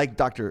maybe like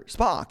Dr.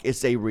 Spock,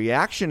 it's a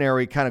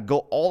reactionary kind of go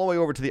all the way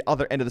over to the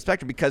other end of the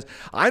spectrum because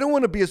I don't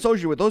want to be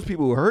associated with those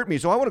people who hurt me.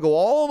 So I want to go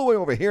all the way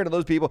over here to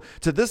those people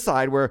to this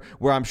side where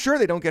I'm sure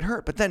they don't get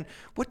hurt. But then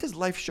what does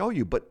life show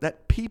you? But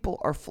that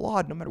people are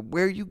flawed no matter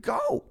where you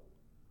go.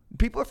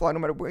 People are flawed no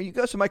matter where you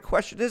go. So my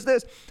question is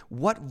this.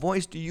 What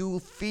voice do you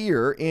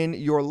fear in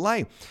your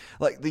life?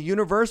 Like the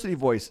university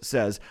voice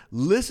says,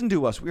 listen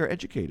to us, we are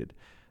educated.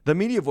 The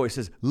media voice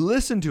says,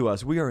 listen to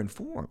us, we are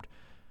informed.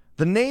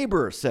 The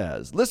neighbor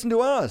says, listen to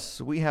us,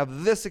 we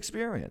have this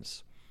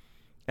experience.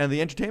 And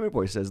the entertainment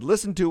voice says,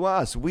 listen to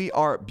us, we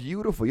are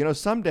beautiful. You know,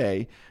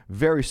 someday,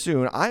 very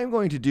soon, I am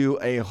going to do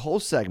a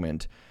whole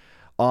segment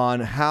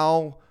on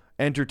how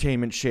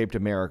entertainment shaped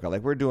America.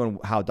 Like we're doing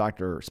how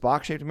Dr.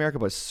 Spock shaped America,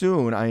 but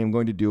soon I am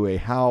going to do a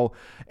how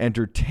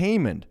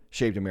entertainment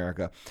shaped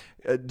America.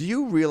 Do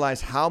you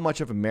realize how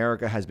much of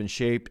America has been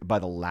shaped by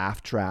the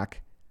laugh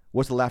track?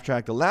 What's the laugh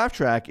track? The laugh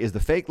track is the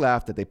fake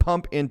laugh that they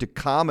pump into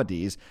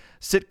comedies,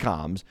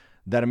 sitcoms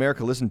that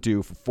America listened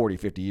to for 40,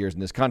 50 years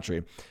in this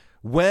country,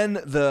 when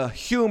the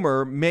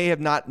humor may have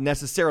not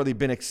necessarily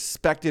been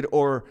expected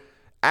or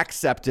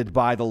accepted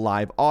by the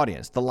live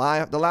audience. The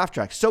laugh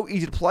track, so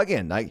easy to plug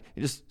in. Like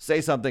you just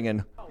say something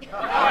and you're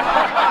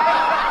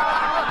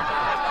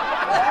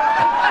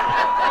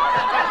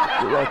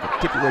welcome.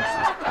 Tip your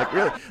waitresses. Like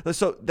really.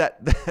 So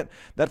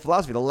that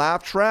philosophy, the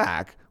laugh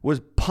track, was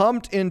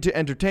pumped into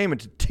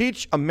entertainment to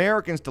teach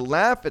Americans to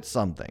laugh at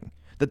something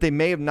that they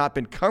may have not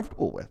been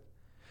comfortable with.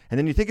 And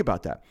then you think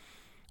about that.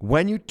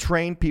 When you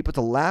train people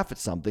to laugh at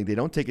something, they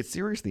don't take it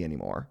seriously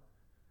anymore,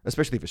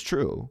 especially if it's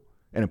true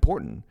and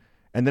important.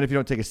 And then if you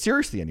don't take it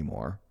seriously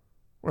anymore,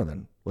 well,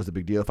 then what's the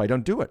big deal if I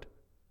don't do it?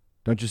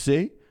 Don't you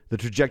see? The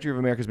trajectory of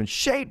America has been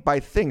shaped by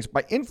things,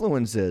 by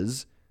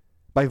influences,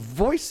 by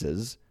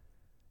voices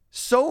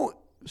so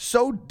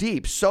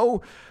deep,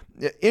 so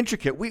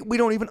intricate, we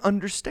don't even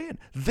understand.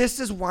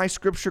 This is why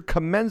Scripture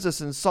commends us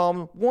in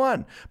Psalm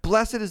 1.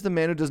 Blessed is the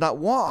man who does not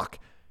walk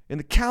in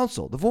the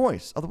counsel, the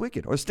voice of the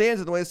wicked, or stands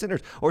in the way of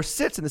sinners, or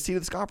sits in the seat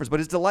of the scoffers, but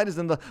his delight is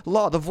in the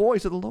law, the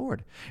voice of the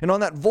Lord. And on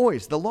that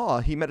voice, the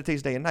law, he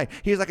meditates day and night.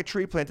 He is like a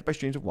tree planted by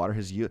streams of water,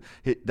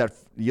 that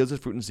yields his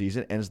fruit in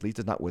season, and his leaf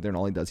does not wither, and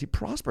all he does, he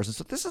prospers. And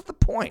so this is the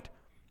point,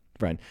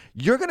 friend.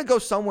 You're going to go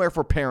somewhere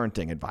for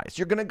parenting advice.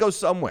 You're going to go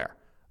somewhere.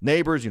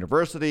 Neighbors,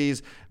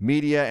 universities,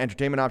 media,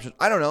 entertainment options.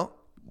 I don't know.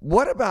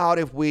 What about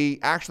if we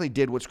actually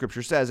did what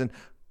Scripture says and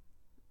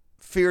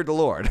feared the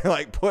Lord?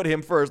 Like put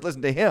him first,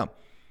 listen to him.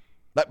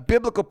 Like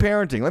biblical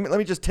parenting, let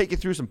me just take you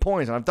through some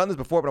points. And I've done this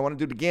before, but I want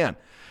to do it again.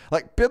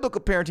 Like biblical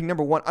parenting,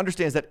 number one,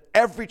 understands that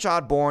every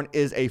child born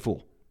is a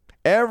fool.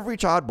 Every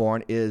child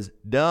born is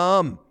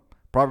dumb.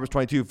 Proverbs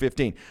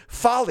 22:15.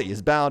 Folly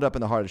is bound up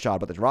in the heart of the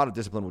child, but the rod of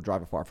discipline will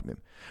drive it far from him.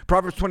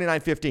 Proverbs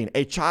 29:15.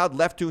 A child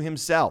left to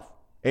himself,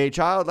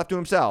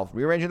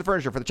 rearranging the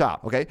furniture for the child,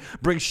 okay,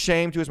 brings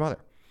shame to his mother.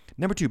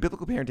 Number two,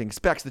 biblical parenting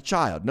expects the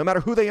child, no matter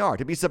who they are,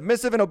 to be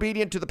submissive and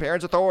obedient to the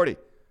parent's authority.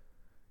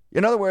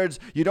 In other words,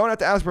 you don't have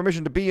to ask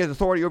permission to be an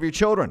authority over your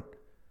children.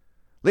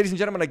 Ladies and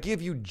gentlemen, I give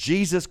you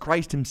Jesus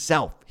Christ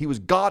himself. He was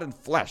God in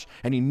flesh,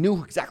 and he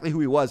knew exactly who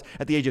he was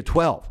at the age of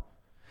 12.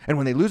 And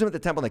when they lose him at the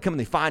temple, and they come and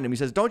they find him, he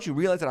says, don't you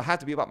realize that I have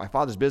to be about my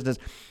Father's business?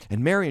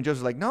 And Mary and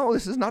Joseph are like, no,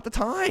 this is not the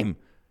time.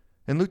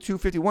 And Luke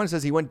 2:51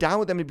 says he went down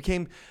with them and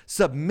became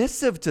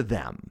submissive to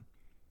them.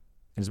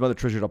 And his mother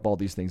treasured up all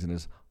these things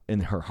in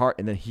her heart,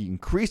 and then he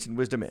increased in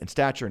wisdom and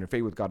stature and in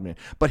favor with God and man.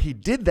 But he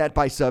did that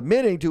by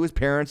submitting to his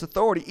parents'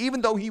 authority,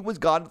 even though he was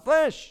God in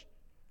flesh.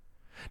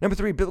 Number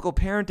three, biblical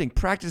parenting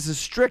practices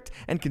strict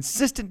and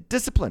consistent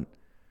discipline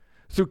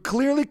through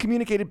clearly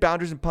communicated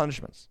boundaries and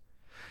punishments.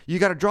 You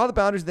got to draw the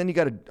boundaries, then you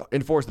got to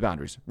enforce the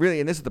boundaries. Really,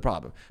 and this is the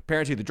problem.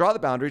 Parents either draw the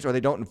boundaries or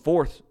they don't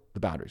enforce the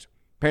boundaries.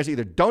 Parents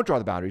either don't draw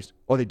the boundaries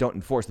or they don't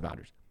enforce the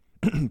boundaries.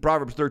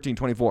 Proverbs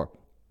 13:24.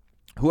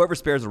 Whoever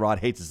spares the rod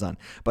hates his son,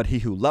 but he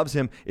who loves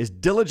him is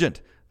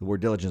diligent. The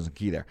word diligent is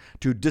key there.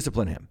 To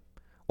discipline him.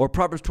 Or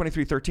Proverbs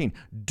 23:13.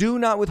 Do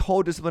not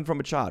withhold discipline from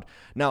a child.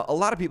 Now, a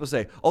lot of people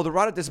say, oh, the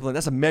rod of discipline,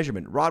 that's a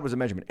measurement. Rod was a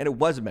measurement, and it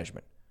was a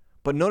measurement.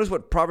 But notice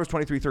what Proverbs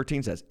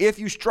 23:13 says. If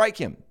you strike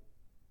him,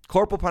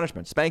 corporal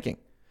punishment, spanking,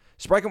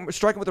 strike him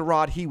with a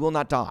rod, he will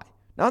not die.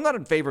 Now, I'm not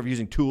in favor of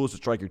using tools to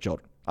strike your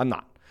children. I'm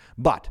not.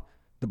 But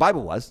the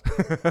Bible was.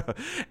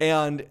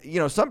 And,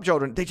 some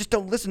children, they just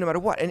don't listen no matter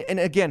what. And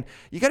again,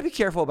 you got to be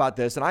careful about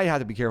this. And I have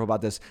to be careful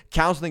about this,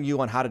 counseling you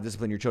on how to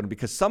discipline your children,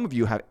 because some of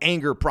you have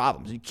anger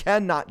problems. You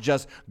cannot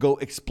just go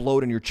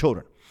explode on your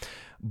children.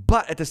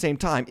 But at the same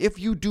time, if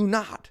you do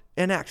not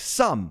enact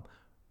some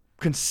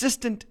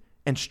consistent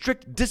and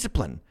strict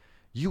discipline,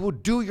 you will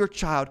do your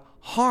child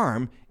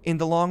harm in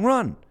the long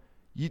run.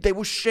 They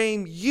will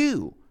shame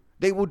you.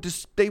 They will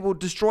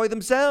destroy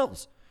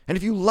themselves. And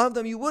if you love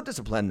them, you will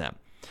discipline them.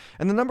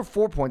 And the number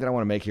 4 point that I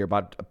want to make here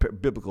about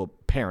biblical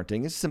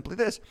parenting is simply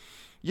this.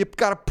 You've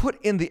got to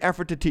put in the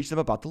effort to teach them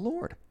about the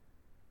Lord.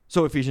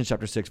 So Ephesians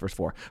chapter 6, verse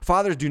 4.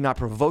 Fathers, do not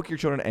provoke your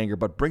children to anger,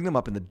 but bring them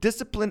up in the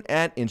discipline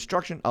and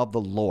instruction of the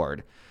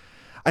Lord.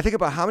 I think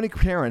about how many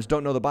parents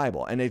don't know the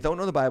Bible, and they don't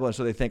know the Bible, and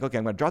so they think, okay,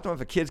 I'm going to drop them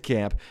off at kids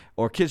camp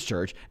or kids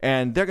church,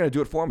 and they're going to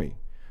do it for me.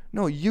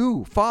 No,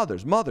 you,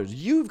 fathers, mothers,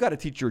 you've got to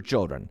teach your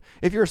children.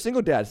 If you're a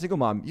single dad, single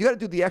mom, you got to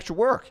do the extra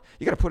work.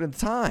 You got to put in the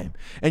time.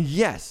 And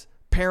yes,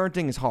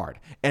 parenting is hard,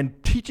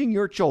 and teaching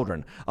your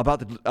children about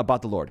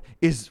the Lord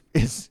is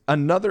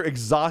another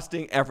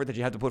exhausting effort that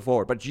you have to put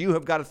forward. But you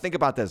have got to think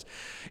about this.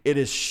 It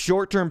is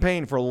short-term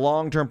pain for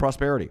long-term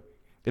prosperity.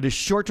 It is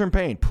short-term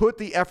pain. Put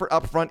the effort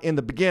up front in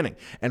the beginning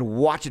and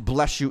watch it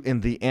bless you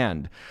in the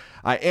end.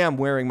 I am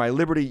wearing my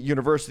Liberty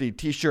University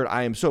t-shirt.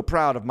 I am so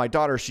proud of my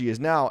daughter. She is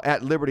now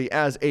at Liberty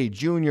as a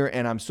junior,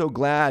 and I'm so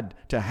glad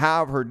to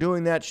have her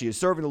doing that. She is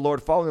serving the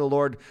Lord, following the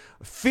Lord,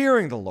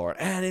 fearing the Lord,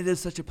 and it is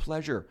such a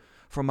pleasure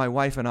for my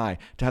wife and I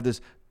to have this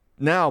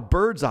now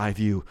bird's eye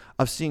view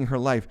of seeing her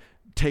life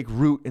take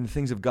root in the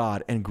things of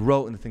God and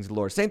grow in the things of the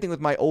Lord. Same thing with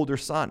my older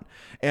son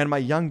and my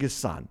youngest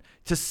son,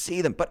 to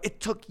see them. But it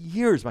took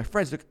years, my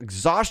friends. It took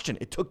exhaustion.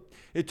 It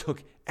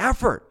took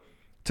effort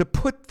to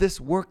put this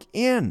work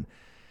in.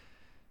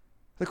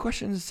 The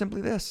question is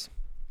simply this.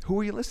 Who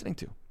are you listening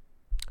to?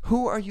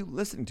 Who are you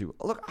listening to?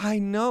 Look, I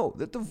know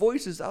that the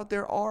voices out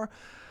there are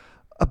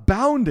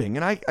abounding.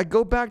 And I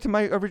go back to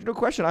my original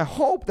question. I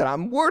hope that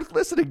I'm worth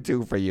listening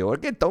to for you.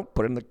 Again, don't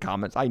put it in the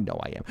comments. I know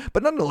I am.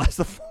 But nonetheless,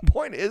 the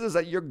point is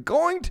that you're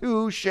going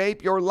to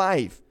shape your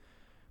life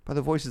by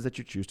the voices that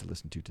you choose to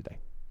listen to today.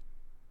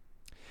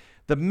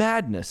 The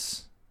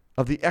madness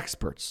of the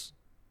experts,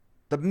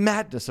 the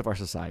madness of our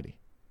society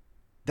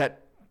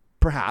that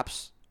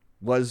perhaps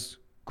was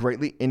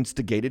greatly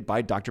instigated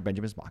by Dr.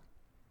 Benjamin Spock.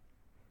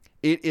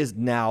 It is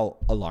now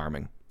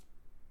alarming.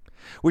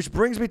 Which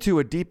brings me to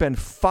a deep end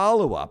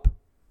follow-up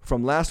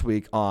from last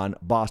week on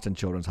Boston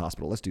Children's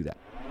Hospital. Let's do that.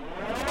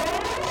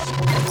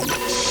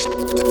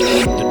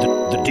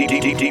 The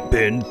deep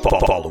end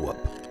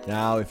follow-up.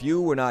 Now, if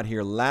you were not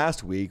here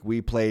last week,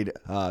 we played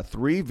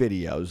 3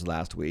 videos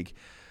last week.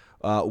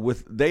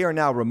 They are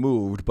now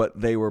removed, but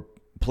they were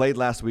played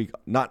last week,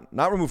 not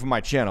removed from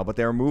my channel, but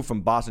they were removed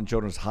from Boston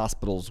Children's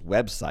Hospital's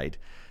website.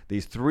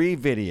 These 3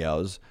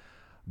 videos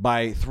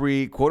by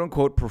 3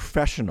 quote-unquote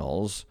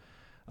professionals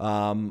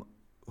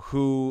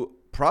who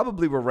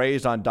probably were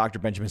raised on Dr.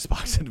 Benjamin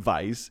Spock's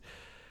advice,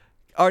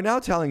 are now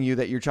telling you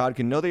that your child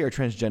can know they are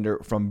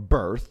transgender from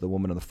birth, the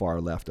woman on the far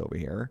left over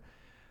here,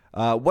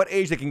 what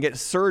age they can get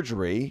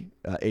surgery,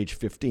 age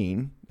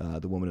 15,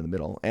 the woman in the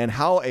middle, and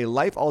how a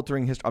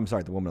life-altering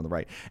the woman on the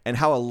right, and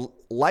how a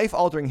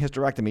life-altering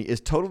hysterectomy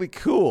is totally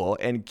cool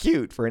and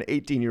cute for an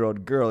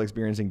 18-year-old girl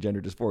experiencing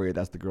gender dysphoria.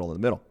 That's the girl in the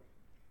middle.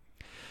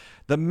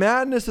 The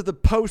madness of the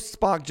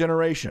post-Spock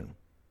generation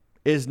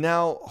is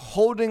now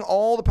holding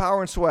all the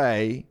power and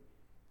sway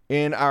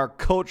in our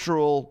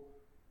cultural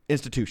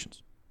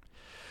institutions.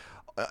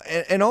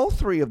 And all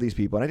 3 of these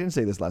people, and I didn't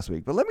say this last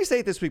week, but let me say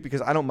it this week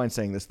because I don't mind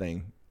saying this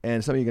thing,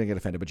 and some of you are going to get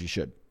offended, but you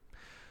should.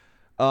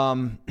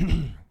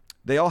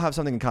 They all have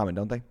something in common,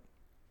 don't they?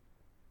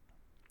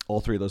 All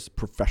 3 of those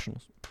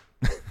professionals.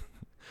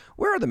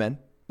 Where are the men?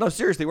 No,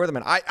 seriously, where are the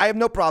men? I have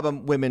no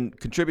problem women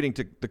contributing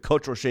to the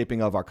cultural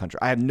shaping of our country.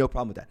 I have no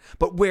problem with that.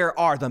 But where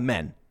are the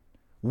men?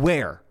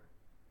 Where?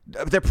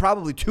 They're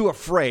probably too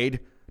afraid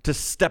to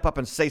step up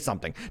and say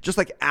something. Just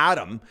like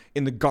Adam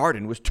in the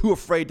garden was too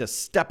afraid to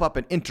step up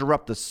and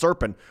interrupt the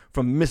serpent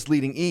from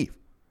misleading Eve.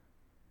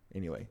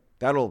 Anyway,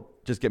 that'll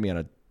just get me on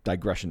a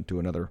digression to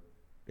another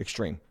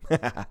extreme.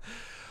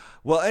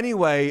 Well,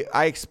 anyway,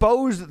 I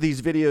exposed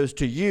these videos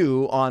to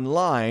you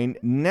online.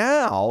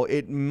 Now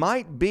it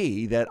might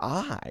be that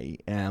I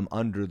am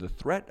under the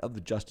threat of the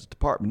Justice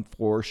Department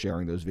for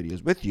sharing those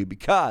videos with you,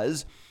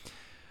 because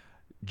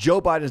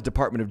Joe Biden's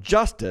Department of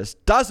Justice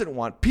doesn't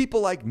want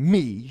people like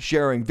me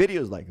sharing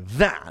videos like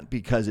that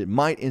because it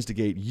might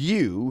instigate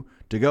you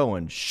to go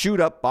and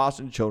shoot up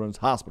Boston Children's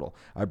Hospital.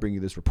 I bring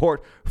you this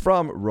report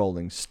from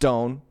Rolling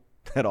Stone,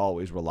 that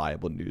always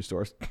reliable news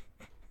source.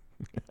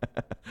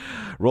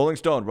 Rolling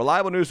Stone,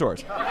 reliable news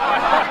source.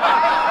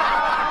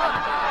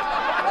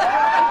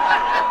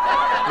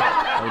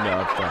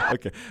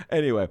 Okay.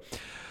 Anyway,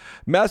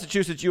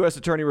 Massachusetts U.S.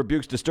 Attorney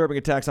rebukes disturbing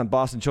attacks on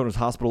Boston Children's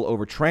Hospital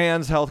over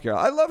trans healthcare.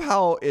 I love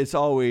how it's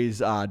always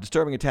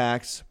disturbing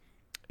attacks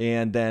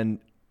and then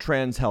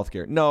trans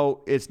healthcare.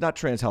 No, it's not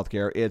trans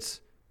healthcare.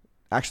 It's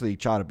actually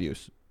child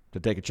abuse, to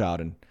take a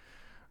child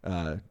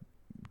and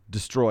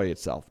destroy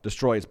its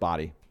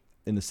body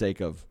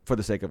for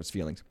the sake of its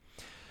feelings.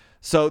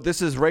 So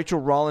this is Rachel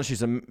Rollins.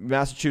 She's a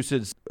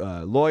Massachusetts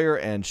lawyer,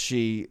 and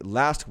she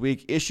last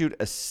week issued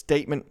a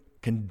statement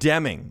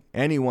condemning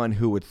anyone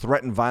who would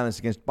threaten violence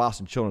against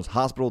Boston Children's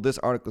Hospital. This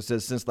article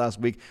says since last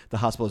week, the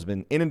hospital has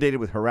been inundated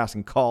with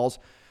harassing calls,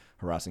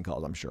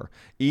 I'm sure,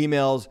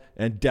 emails,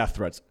 and death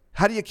threats.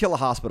 How do you kill a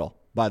hospital,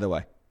 by the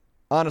way?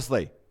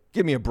 Honestly,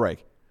 give me a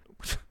break.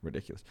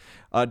 Ridiculous.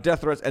 Death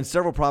threats, and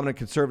several prominent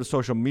conservative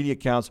social media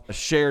accounts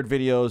shared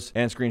videos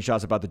and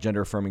screenshots about the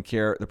gender-affirming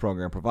care the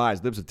program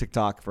provides. Libs of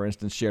TikTok, for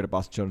instance, shared a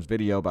Boston Children's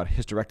video about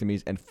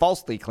hysterectomies and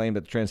falsely claimed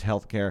that the trans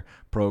health care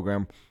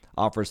program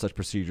offers such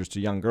procedures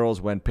to young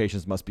girls when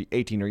patients must be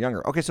 18 or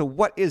younger. Okay, so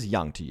what is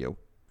young to you?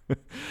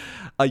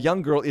 A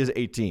young girl is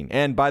 18.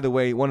 And by the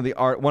way, one of the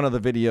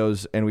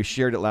videos, and we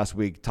shared it last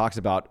week, talks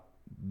about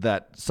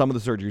that some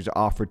of the surgeries are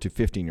offered to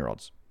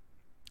 15-year-olds.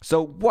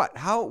 So what?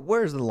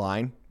 Where's the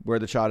line where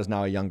the child is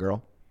now a young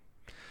girl?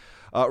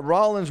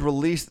 Rollins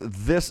released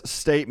this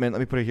statement. Let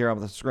me put it here on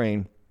the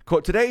screen.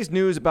 Quote, today's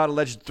news about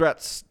alleged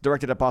threats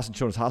directed at Boston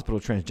Children's Hospital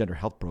transgender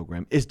health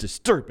program is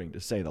disturbing,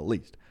 to say the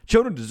least.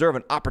 Children deserve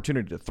an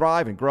opportunity to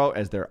thrive and grow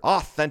as their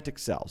authentic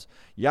selves.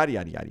 Yada,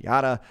 yada, yada,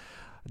 yada.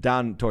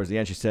 Down towards the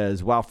end, she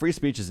says, while free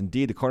speech is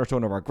indeed the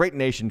cornerstone of our great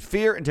nation,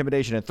 fear,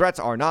 intimidation, and threats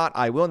are not.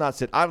 I will not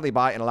sit idly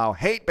by and allow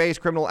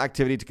hate-based criminal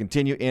activity to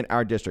continue in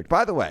our district.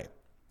 By the way,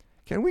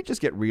 can we just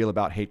get real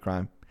about hate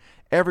crime?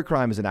 Every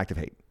crime is an act of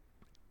hate.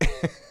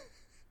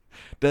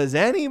 Does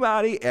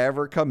anybody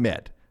ever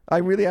commit? I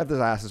really have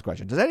to ask this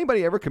question. Does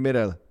anybody ever commit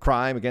a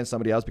crime against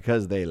somebody else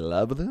because they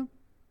love them?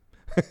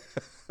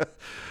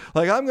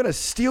 Like, I'm going to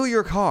steal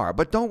your car,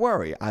 but don't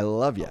worry, I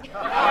love you.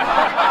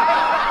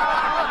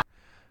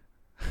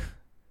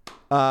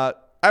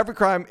 Every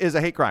crime is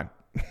a hate crime.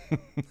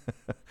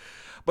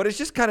 But it's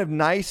just kind of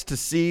nice to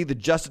see the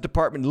Justice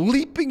Department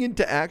leaping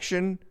into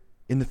action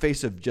in the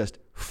face of just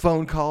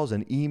phone calls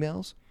and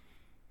emails,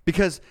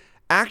 because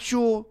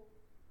actual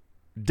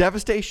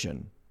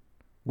devastation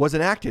was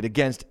enacted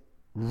against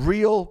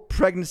real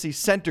pregnancy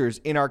centers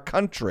in our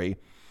country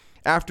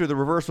after the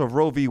reversal of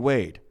Roe v.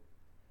 Wade.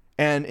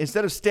 And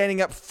instead of standing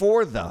up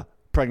for the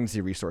pregnancy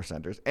resource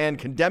centers and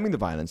condemning the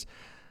violence,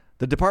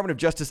 the Department of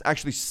Justice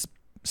actually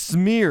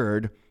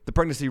smeared the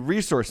pregnancy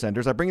resource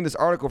centers. I bring in this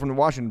article from the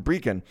Washington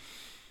Beacon.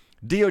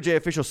 DOJ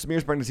official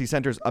smears pregnancy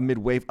centers amid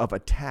wave of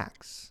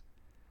attacks.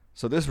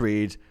 So this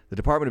reads, the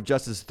Department of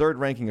Justice's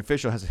third-ranking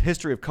official has a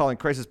history of calling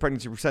crisis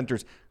pregnancy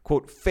centers,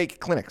 quote, fake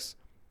clinics,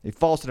 a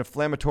false and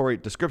inflammatory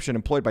description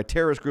employed by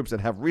terrorist groups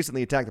that have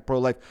recently attacked the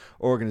pro-life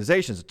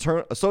organizations.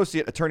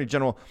 Associate Attorney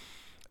General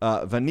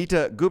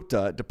Vanita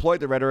Gupta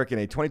deployed the rhetoric in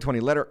a 2020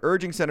 letter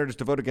urging senators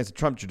to vote against the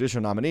Trump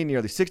judicial nominee.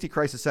 Nearly 60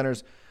 crisis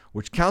centers,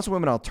 which counsel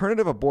women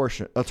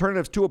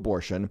alternatives to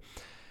abortion,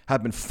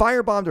 have been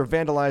firebombed or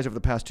vandalized over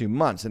the past 2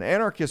 months. An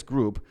anarchist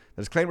group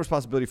that has claimed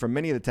responsibility for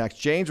many of the attacks,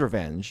 Jane's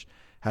Revenge,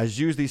 has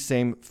used these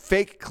same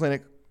fake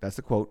clinic, that's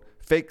the quote,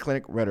 fake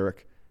clinic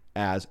rhetoric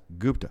as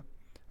Gupta.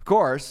 Of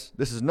course,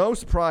 this is no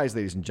surprise,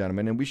 ladies and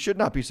gentlemen, and we should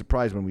not be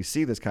surprised when we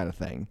see this kind of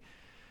thing.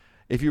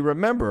 If you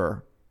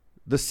remember,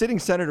 the sitting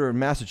senator in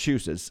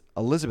Massachusetts,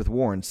 Elizabeth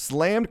Warren,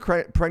 slammed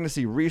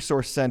pregnancy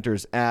resource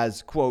centers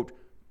as, quote,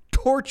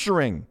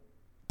 torturing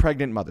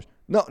pregnant mothers.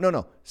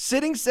 No.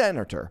 Sitting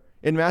senator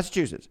in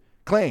Massachusetts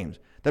claims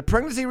that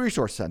pregnancy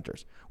resource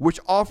centers, which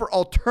offer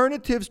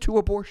alternatives to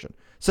abortion,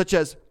 such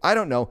as,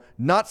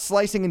 not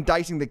slicing and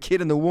dicing the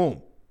kid in the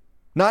womb,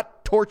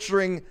 not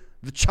torturing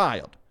the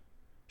child.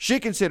 She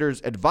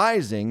considers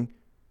advising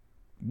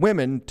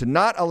women to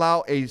not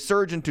allow a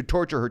surgeon to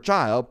torture her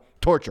child,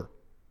 torture.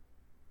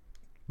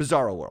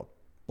 Bizarro world.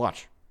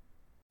 Watch.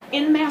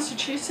 In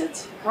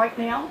Massachusetts right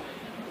now,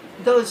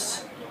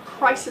 those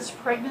crisis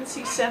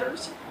pregnancy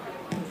centers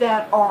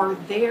that are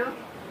there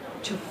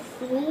to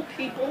fool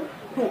people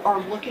who are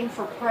looking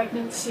for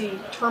pregnancy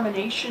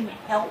termination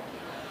help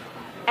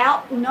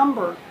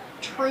outnumber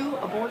true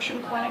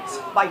abortion clinics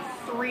by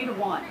 3 to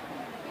 1.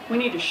 We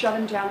need to shut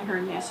them down here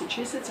in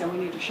Massachusetts, and we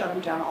need to shut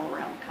them down all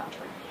around the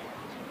country.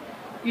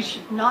 You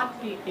should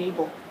not be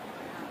able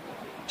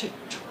to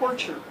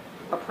torture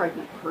a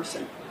pregnant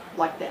person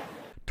like that.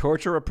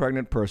 Torture a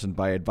pregnant person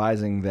by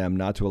advising them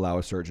not to allow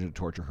a surgeon to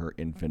torture her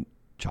infant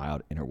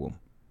child in her womb.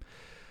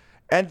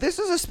 And this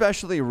is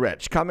especially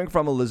rich, coming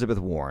from Elizabeth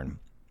Warren,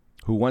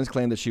 who once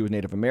claimed that she was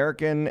Native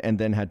American and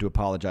then had to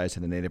apologize to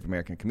the Native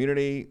American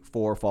community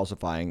for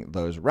falsifying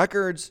those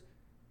records.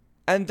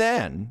 And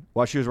then,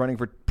 while she was running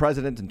for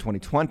president in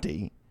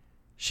 2020,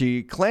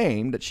 she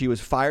claimed that she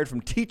was fired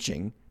from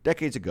teaching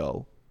decades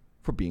ago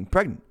for being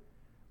pregnant,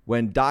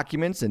 when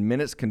documents and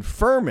minutes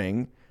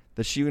confirming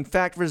that she in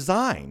fact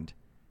resigned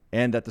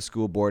and that the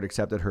school board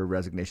accepted her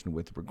resignation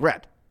with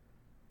regret.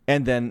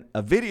 And then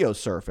a video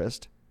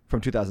surfaced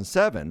from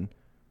 2007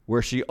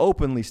 where she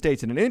openly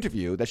states in an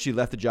interview that she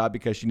left the job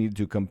because she needed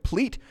to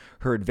complete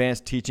her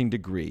advanced teaching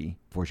degree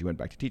before she went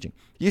back to teaching.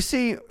 You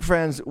see,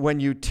 friends, when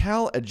you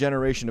tell a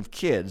generation of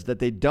kids that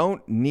they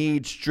don't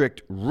need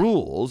strict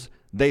rules,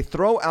 they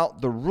throw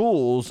out the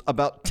rules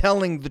about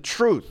telling the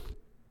truth,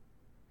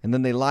 and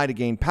then they lie to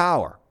gain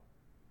power.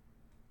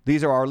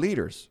 These are our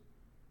leaders.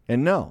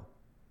 And no,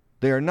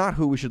 they are not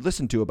who we should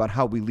listen to about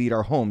how we lead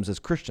our homes as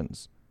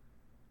Christians.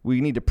 We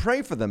need to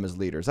pray for them as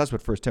leaders. That's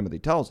what 1 Timothy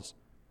tells us.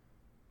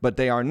 But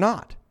they are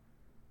not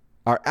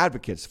our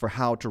advocates for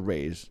how to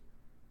raise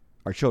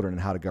our children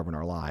and how to govern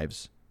our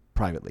lives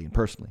privately and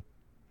personally.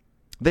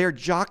 They are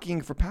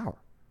jockeying for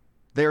power.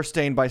 They are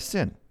stained by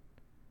sin.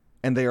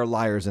 And they are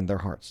liars in their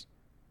hearts.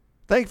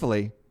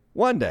 Thankfully,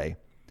 one day,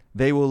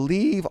 they will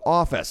leave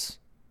office.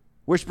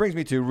 Which brings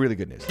me to really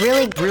good news.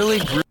 Really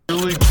good.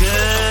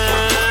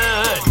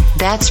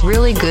 That's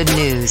really good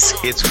news.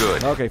 It's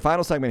good. Okay,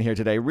 final segment here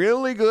today.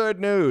 Really good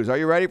news. Are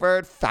you ready for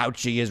it?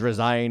 Fauci is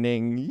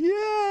resigning. Yay!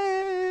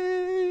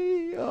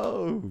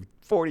 Oh,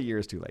 40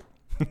 years too late.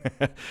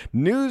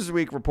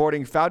 Newsweek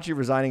reporting Fauci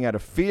resigning out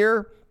of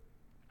fear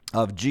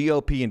of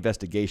GOP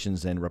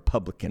investigations and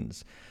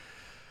Republicans.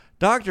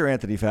 Dr.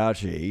 Anthony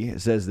Fauci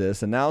says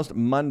this, announced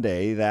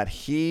Monday that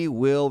he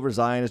will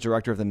resign as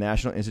director of the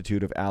National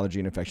Institute of Allergy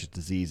and Infectious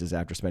Diseases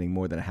after spending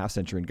more than a half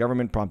century in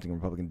government, prompting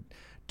Republican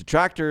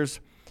detractors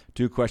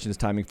to question his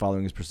timing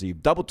following his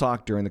perceived double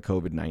talk during the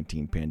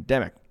COVID-19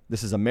 pandemic.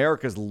 This is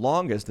America's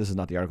longest, this is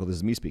not the article, this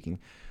is me speaking.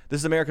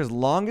 This is America's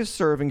longest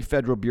serving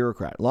federal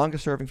bureaucrat.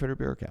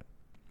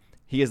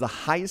 He is the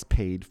highest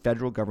paid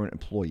federal government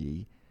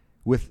employee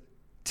with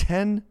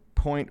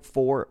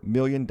 $10.4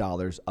 million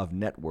of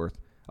net worth,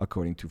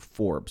 according to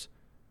Forbes.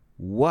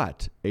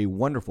 What a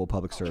wonderful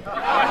public servant.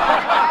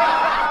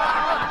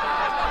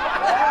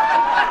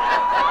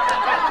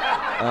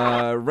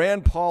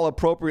 Rand Paul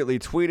appropriately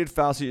tweeted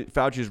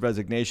Fauci's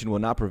resignation will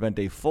not prevent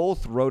a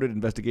full-throated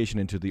investigation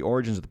into the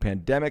origins of the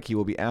pandemic. He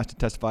will be asked to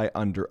testify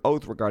under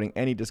oath regarding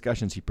any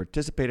discussions he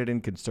participated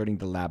in concerning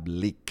the lab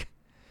leak.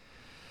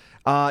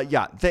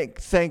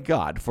 Thank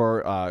God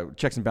for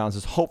checks and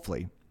balances.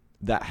 Hopefully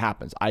that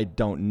happens. I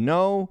don't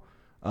know.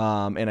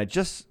 And I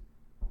just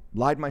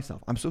lied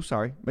myself. I'm so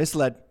sorry.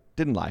 Misled.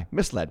 Didn't lie.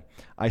 Misled.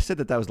 I said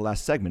that was the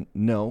last segment.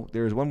 No,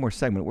 there is one more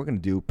segment. We're going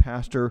to do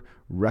Pastor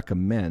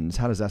Recommends.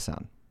 How does that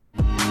sound?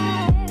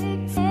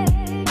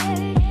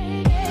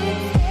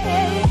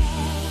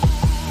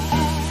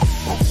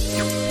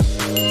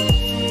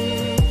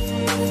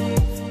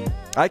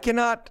 I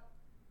cannot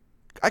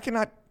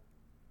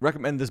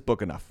recommend this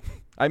book enough.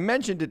 I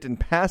mentioned it in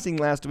passing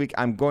last week.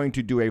 I'm going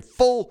to do a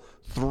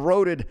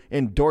full-throated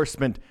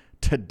endorsement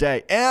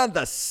today. And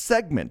the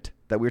segment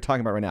that we're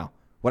talking about right now,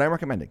 what I'm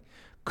recommending,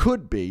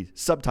 could be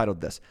subtitled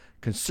this: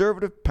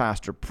 Conservative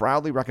Pastor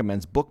Proudly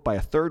Recommends Book by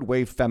a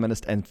Third-Wave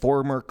Feminist and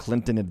Former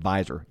Clinton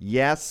Advisor.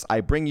 Yes,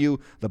 I bring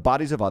you The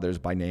Bodies of Others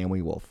by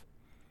Naomi Wolf.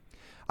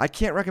 I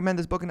can't recommend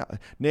this book enough.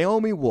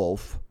 Naomi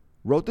Wolf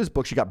wrote this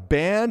book. She got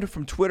banned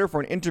from Twitter for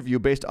an interview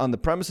based on the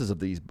premises of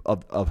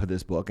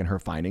this book and her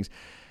findings.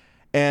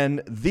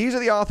 And these are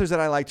the authors that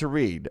I like to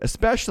read,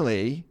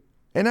 especially,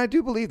 and I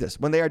do believe this,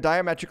 when they are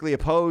diametrically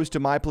opposed to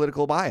my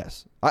political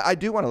bias. I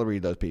do want to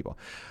read those people.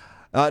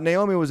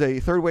 Naomi was a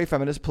third-wave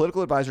feminist,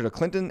 political advisor to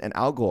Clinton and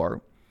Al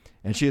Gore,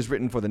 and she has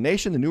written for The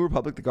Nation, The New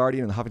Republic, The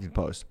Guardian, and The Huffington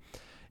Post.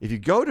 If you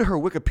go to her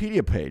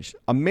Wikipedia page,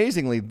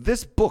 amazingly,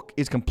 this book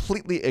is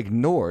completely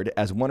ignored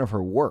as one of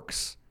her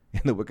works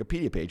in the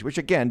Wikipedia page, which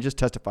again just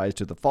testifies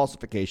to the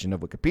falsification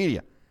of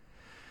Wikipedia.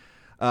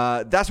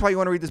 That's why you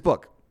want to read this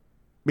book,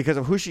 because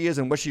of who she is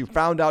and what she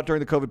found out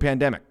during the COVID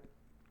pandemic,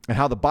 and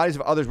how the bodies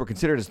of others were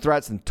considered as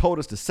threats and told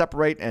us to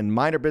separate and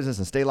mind our business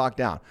and stay locked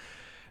down.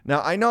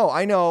 Now, I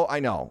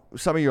know.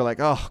 Some of you are like,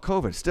 oh,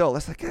 COVID, still,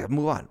 let's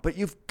move on. But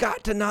you've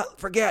got to not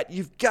forget.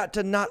 You've got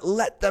to not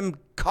let them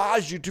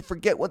cause you to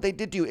forget what they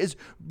did to you. It's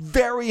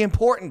very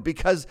important,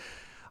 because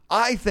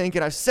I think,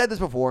 and I've said this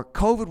before,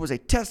 COVID was a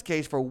test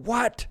case for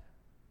what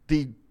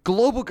the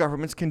global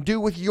governments can do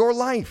with your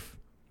life,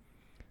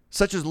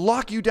 such as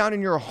lock you down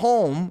in your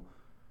home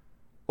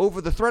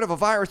over the threat of a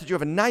virus that you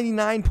have a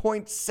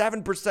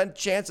 99.7%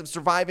 chance of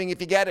surviving if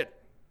you get it.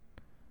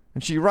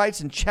 And she writes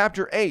in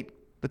Chapter 8,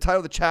 the title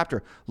of the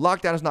chapter,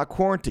 Lockdown is Not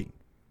Quarantine.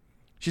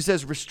 She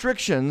says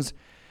restrictions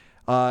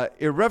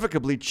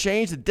irrevocably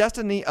change the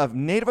destiny of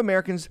Native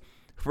Americans,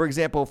 for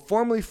example,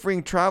 formally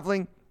freeing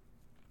traveling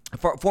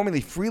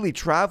formerly freely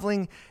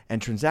traveling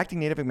and transacting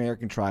Native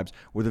American tribes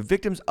were the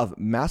victims of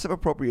massive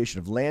appropriation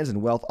of lands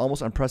and wealth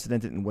almost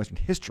unprecedented in Western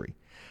history.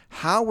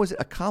 How was it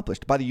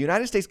accomplished? By the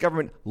United States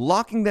government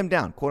locking them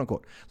down, quote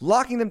unquote,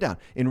 locking them down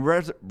in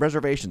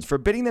reservations,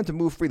 forbidding them to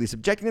move freely,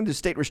 subjecting them to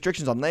state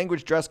restrictions on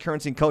language, dress,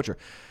 currency, and culture.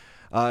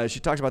 She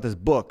talks about this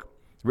book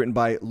written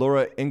by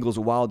Laura Ingalls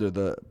Wilder,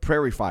 The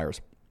Prairie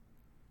Fires.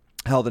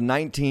 How the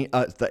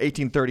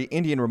 1830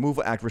 Indian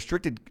Removal Act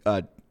restricted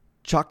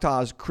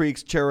Choctaws,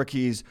 Creeks,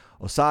 Cherokees,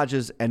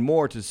 Osages, and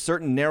more to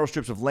certain narrow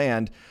strips of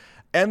land.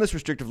 Endless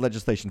restrictive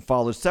legislation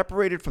followed,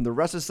 separated from the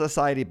rest of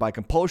society by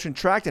compulsion,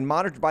 tracked and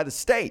monitored by the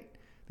state.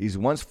 These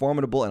once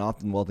formidable and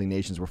often wealthy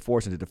nations were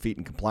forced into defeat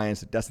and compliance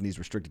to destinies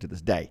restricted to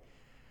this day.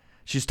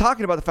 She's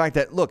talking about the fact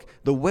that, look,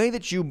 the way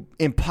that you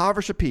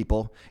impoverish a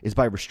people is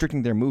by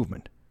restricting their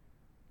movement.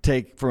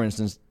 Take, for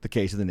instance, the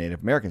case of the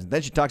Native Americans. And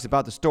then she talks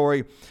about the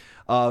story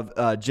of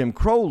Jim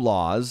Crow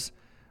laws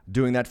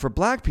doing that for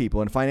black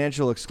people and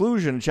financial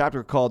exclusion. A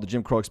chapter called The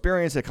Jim Crow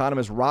Experience.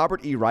 Economist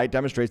Robert E. Wright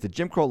demonstrates that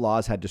Jim Crow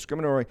laws had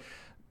discriminatory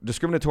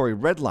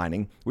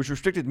redlining, which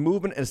restricted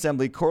movement and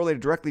assembly,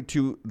 correlated directly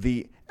to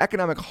the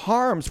economic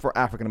harms for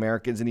African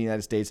Americans in the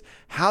United States.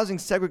 Housing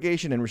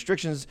segregation and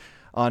restrictions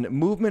on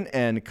movement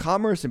and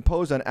commerce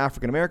imposed on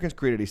African Americans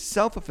created a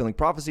self-fulfilling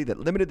prophecy that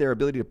limited their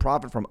ability to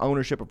profit from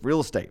ownership of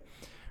real estate.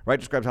 Wright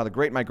describes how the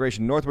Great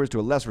Migration northwards to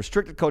a less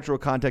restricted cultural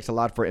context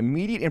allowed for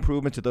immediate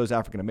improvement to those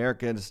African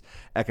Americans'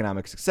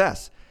 economic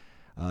success.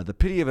 The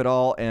Pity of It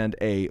All and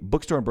A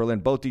Bookstore in Berlin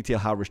both detail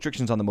how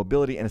restrictions on the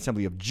mobility and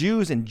assembly of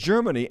Jews in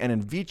Germany and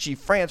in Vichy,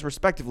 France,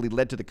 respectively,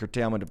 led to the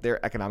curtailment of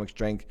their economic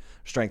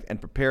strength and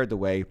prepared the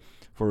way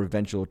for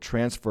eventual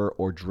transfer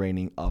or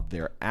draining of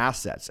their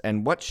assets.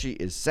 And what she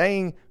is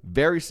saying,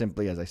 very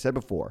simply, as I said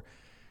before,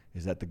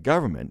 is that the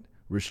government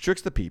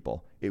restricts the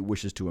people it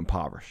wishes to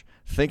impoverish.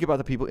 Think about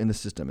the people in the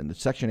system, in the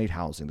Section 8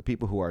 housing, the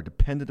people who are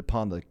dependent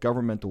upon the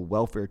governmental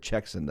welfare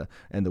checks and the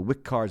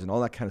WIC cards and all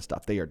that kind of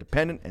stuff. They are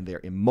dependent and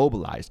they're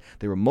immobilized.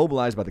 They were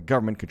mobilized by the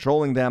government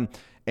controlling them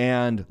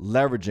and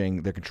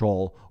leveraging their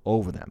control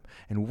over them.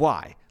 And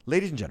why?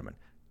 Ladies and gentlemen,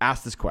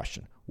 ask this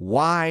question.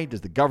 Why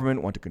does the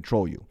government want to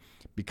control you?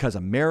 Because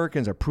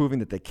Americans are proving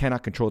that they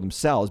cannot control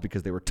themselves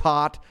because they were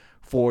taught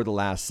for the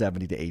last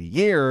 70 to 80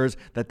 years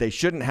that they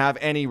shouldn't have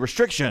any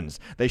restrictions.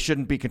 They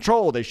shouldn't be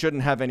controlled. They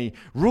shouldn't have any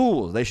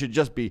rules. They should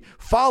just be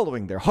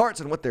following their hearts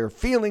and what their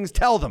feelings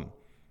tell them.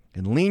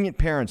 And lenient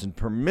parents and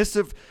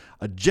permissive,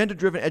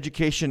 agenda-driven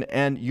education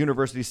and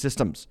university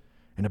systems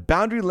and a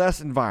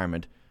boundary-less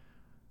environment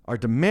are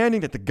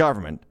demanding that the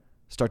government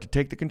start to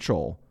take the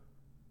control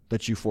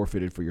that you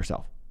forfeited for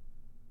yourself.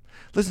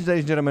 Listen,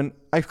 ladies and gentlemen,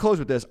 I close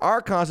with this.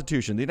 Our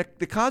Constitution,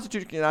 the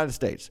Constitution of the United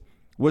States,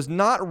 was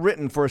not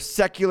written for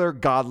secular,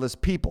 godless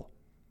people.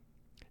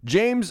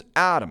 James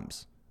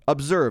Adams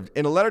observed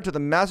in a letter to the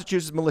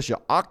Massachusetts militia,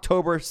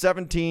 October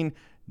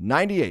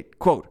 1798,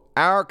 quote,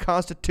 "Our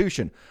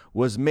Constitution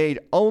was made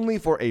only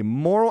for a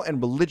moral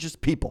and religious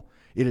people.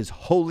 It is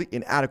wholly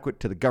inadequate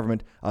to the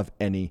government of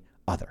any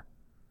other."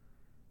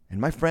 And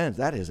my friends,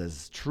 that is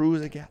as true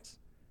as it gets.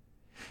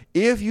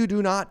 If you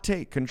do not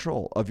take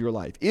control of your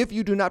life, if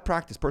you do not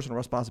practice personal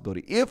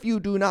responsibility, if you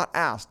do not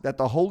ask that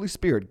the Holy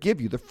Spirit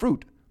give you the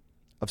fruit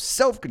of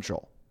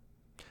self-control,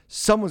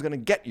 someone's going to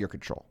get your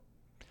control.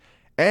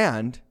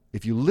 And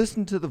if you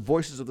listen to the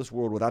voices of this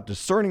world without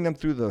discerning them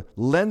through the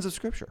lens of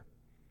Scripture,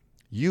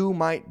 you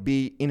might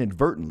be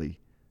inadvertently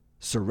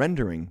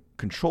surrendering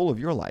control of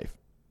your life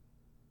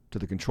to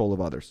the control of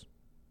others.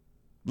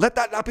 Let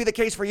that not be the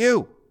case for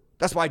you.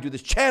 That's why I do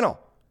this channel.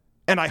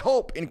 And I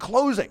hope, in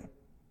closing,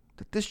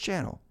 that this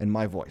channel and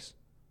my voice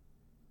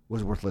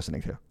was worth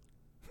listening to.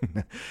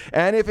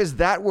 And if it's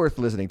that worth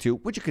listening to,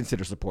 would you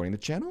consider supporting the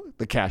channel?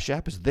 The Cash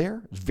App is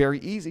there. It's very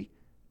easy.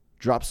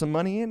 Drop some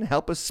money in,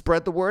 help us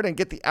spread the word and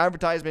get the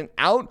advertisement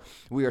out.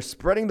 We are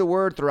spreading the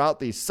word throughout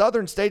the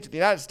southern states of the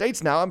United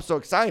States now. I'm so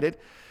excited.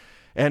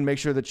 And make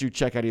sure that you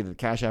check out either the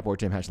Cash App or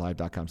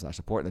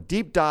timhatchlive.com/support and the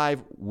deep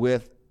dive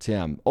with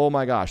Tim. Oh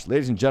my gosh,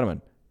 ladies and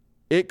gentlemen,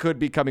 it could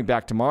be coming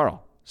back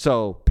tomorrow.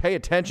 So pay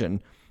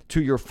attention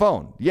to your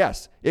phone.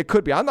 Yes, it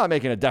could be. I'm not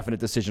making a definite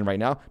decision right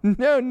now.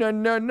 No. You know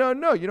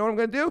what I'm going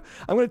to do?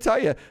 I'm going to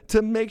tell you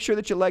to make sure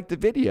that you like the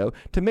video,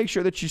 to make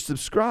sure that you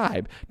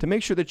subscribe, to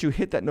make sure that you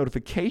hit that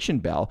notification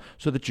bell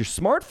so that your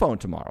smartphone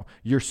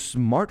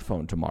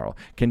tomorrow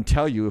can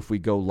tell you if we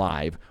go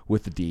live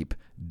with the deep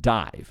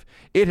dive.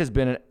 It has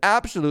been an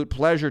absolute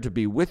pleasure to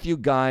be with you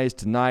guys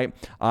tonight.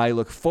 I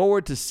look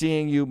forward to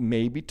seeing you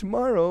maybe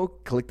tomorrow.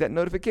 Click that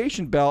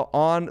notification bell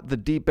on the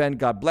deep end.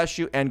 God bless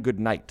you and good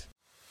night.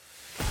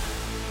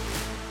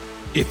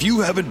 If you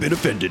haven't been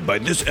offended by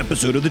this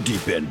episode of The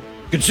Deep End,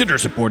 consider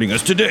supporting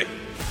us today.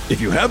 If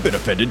you have been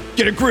offended,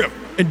 get a grip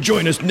and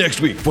join us next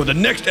week for the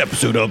next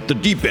episode of The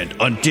Deep End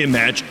on Tim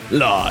Hatch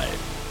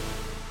Live.